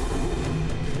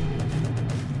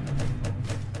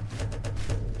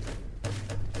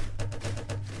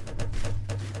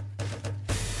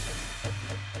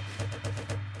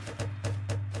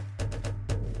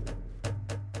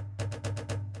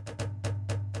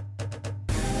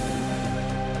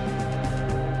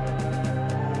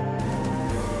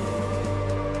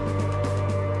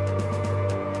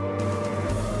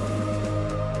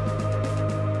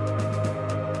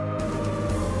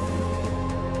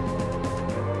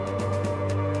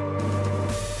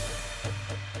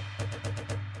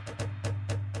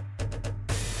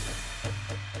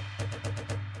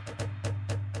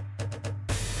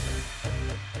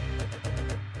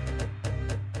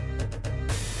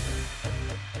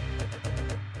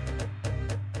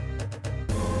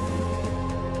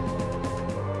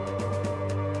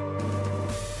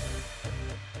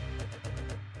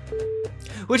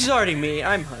 Which is already me.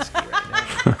 I'm husky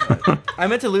right now. I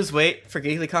meant to lose weight for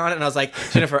GeeklyCon, and I was like,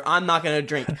 Jennifer, I'm not going to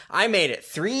drink. I made it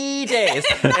 3 days.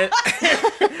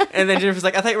 And then Jennifer's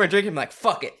like, I thought you were drinking. I'm like,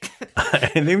 fuck it. I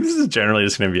think this is generally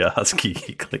just going to be a husky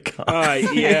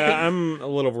GeeklyCon. Yeah, I'm a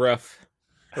little rough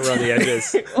around the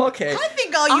edges. Okay. I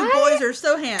think all you boys are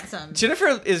so handsome.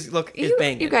 Jennifer is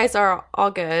banging. You guys are all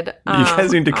good. You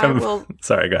guys need to come. I will,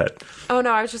 Sorry, go ahead. oh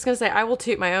no, I was just gonna say I will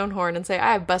toot my own horn and say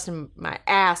I have busted my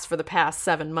ass for the past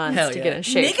 7 months Hell to yeah. get in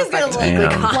shape. Nika's for gonna fucking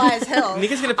look GeeklyCon. fly as hell.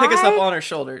 Nika's going to pick us up on her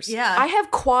shoulders. Yeah. I have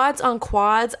quads on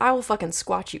quads. I will fucking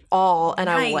squat you all, and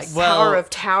I will like Nice. Well-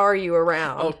 tower you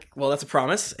around. Oh, well, that's a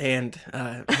promise, and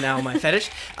now my fetish.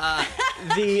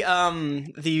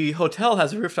 The hotel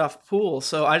has a rooftop pool,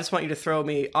 so I just want you to throw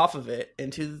me off of it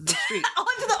into the street.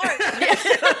 Onto the arch.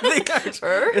 The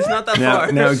arch. It's not that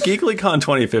far. Now, GeeklyCon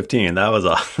 2015, that was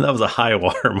a high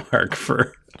water mark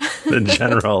for the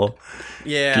general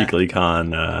Yeah.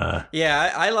 GeeklyCon.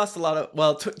 Yeah, I lost a lot of...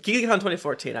 Well, GeeklyCon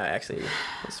 2014, I actually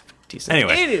was decent.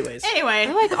 Anyways.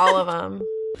 I like all of them.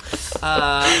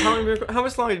 How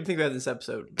much longer do you think we have this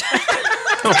episode?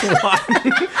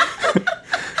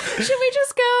 Should we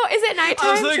just go? Is it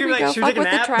nighttime? Should we go fuck with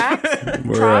the tracks?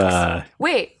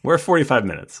 We're 45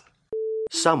 minutes.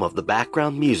 Some of the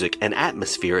background music and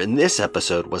atmosphere in this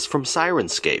episode was from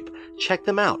Sirenscape. Check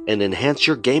them out and enhance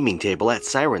your gaming table at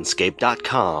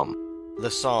Sirenscape.com.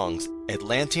 The songs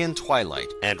Atlantean Twilight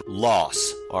and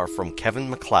Loss are from Kevin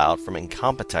MacLeod from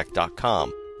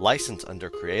Incompetech.com. Licensed under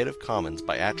Creative Commons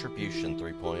by Attribution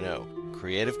 3.0.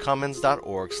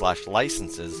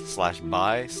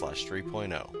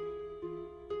 CreativeCommons.org/licenses/by/3.0.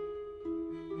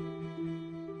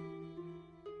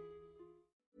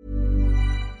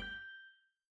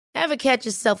 Ever catch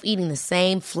yourself eating the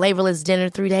same flavorless dinner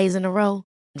 3 days in a row?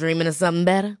 Dreaming of something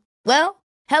better? Well,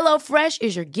 HelloFresh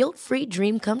is your guilt-free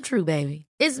dream come true, baby.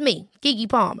 It's me, Keke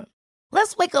Palmer.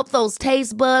 Let's wake up those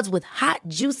taste buds with hot,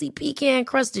 juicy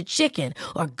pecan-crusted chicken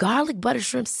or garlic butter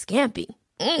shrimp scampi.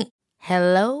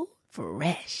 Hello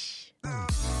Fresh.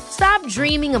 Stop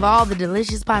dreaming of all the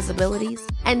delicious possibilities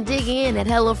and dig in at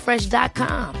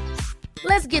HelloFresh.com.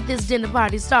 Let's get this dinner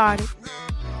party started.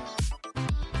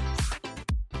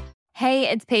 Hey,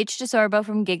 it's Paige DeSorbo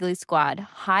from Giggly Squad.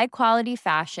 High quality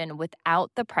fashion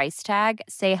without the price tag.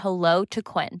 Say hello to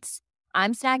Quince.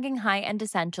 I'm snagging high-end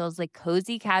essentials like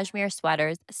cozy cashmere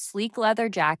sweaters, sleek leather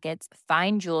jackets,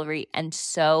 fine jewelry, and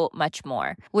so much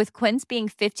more. With Quince being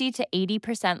 50 to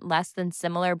 80% less than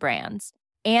similar brands.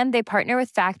 And they partner with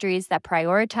factories that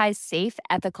prioritize safe,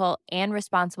 ethical, and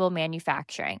responsible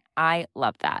manufacturing. I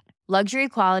love that. Luxury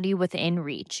quality within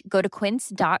reach. Go to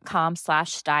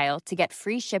quince.com/style to get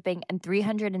free shipping and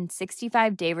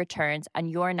 365-day returns on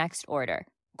your next order.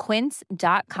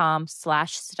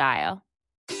 Quince.com/style.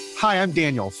 Hi, I'm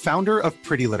Daniel, founder of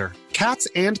Pretty Litter. Cats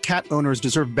and cat owners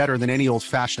deserve better than any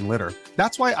old-fashioned litter.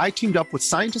 That's why I teamed up with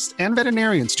scientists and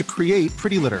veterinarians to create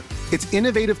Pretty Litter. Its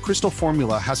innovative crystal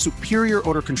formula has superior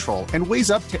odor control and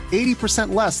weighs up to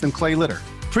 80% less than clay litter.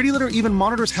 Pretty Litter even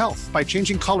monitors health by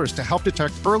changing colors to help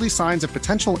detect early signs of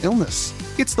potential illness.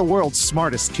 It's the world's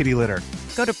smartest kitty litter.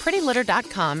 Go to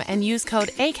prettylitter.com and use code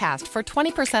ACAST for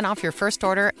 20% off your first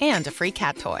order and a free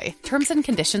cat toy. Terms and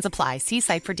conditions apply. See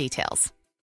site for details.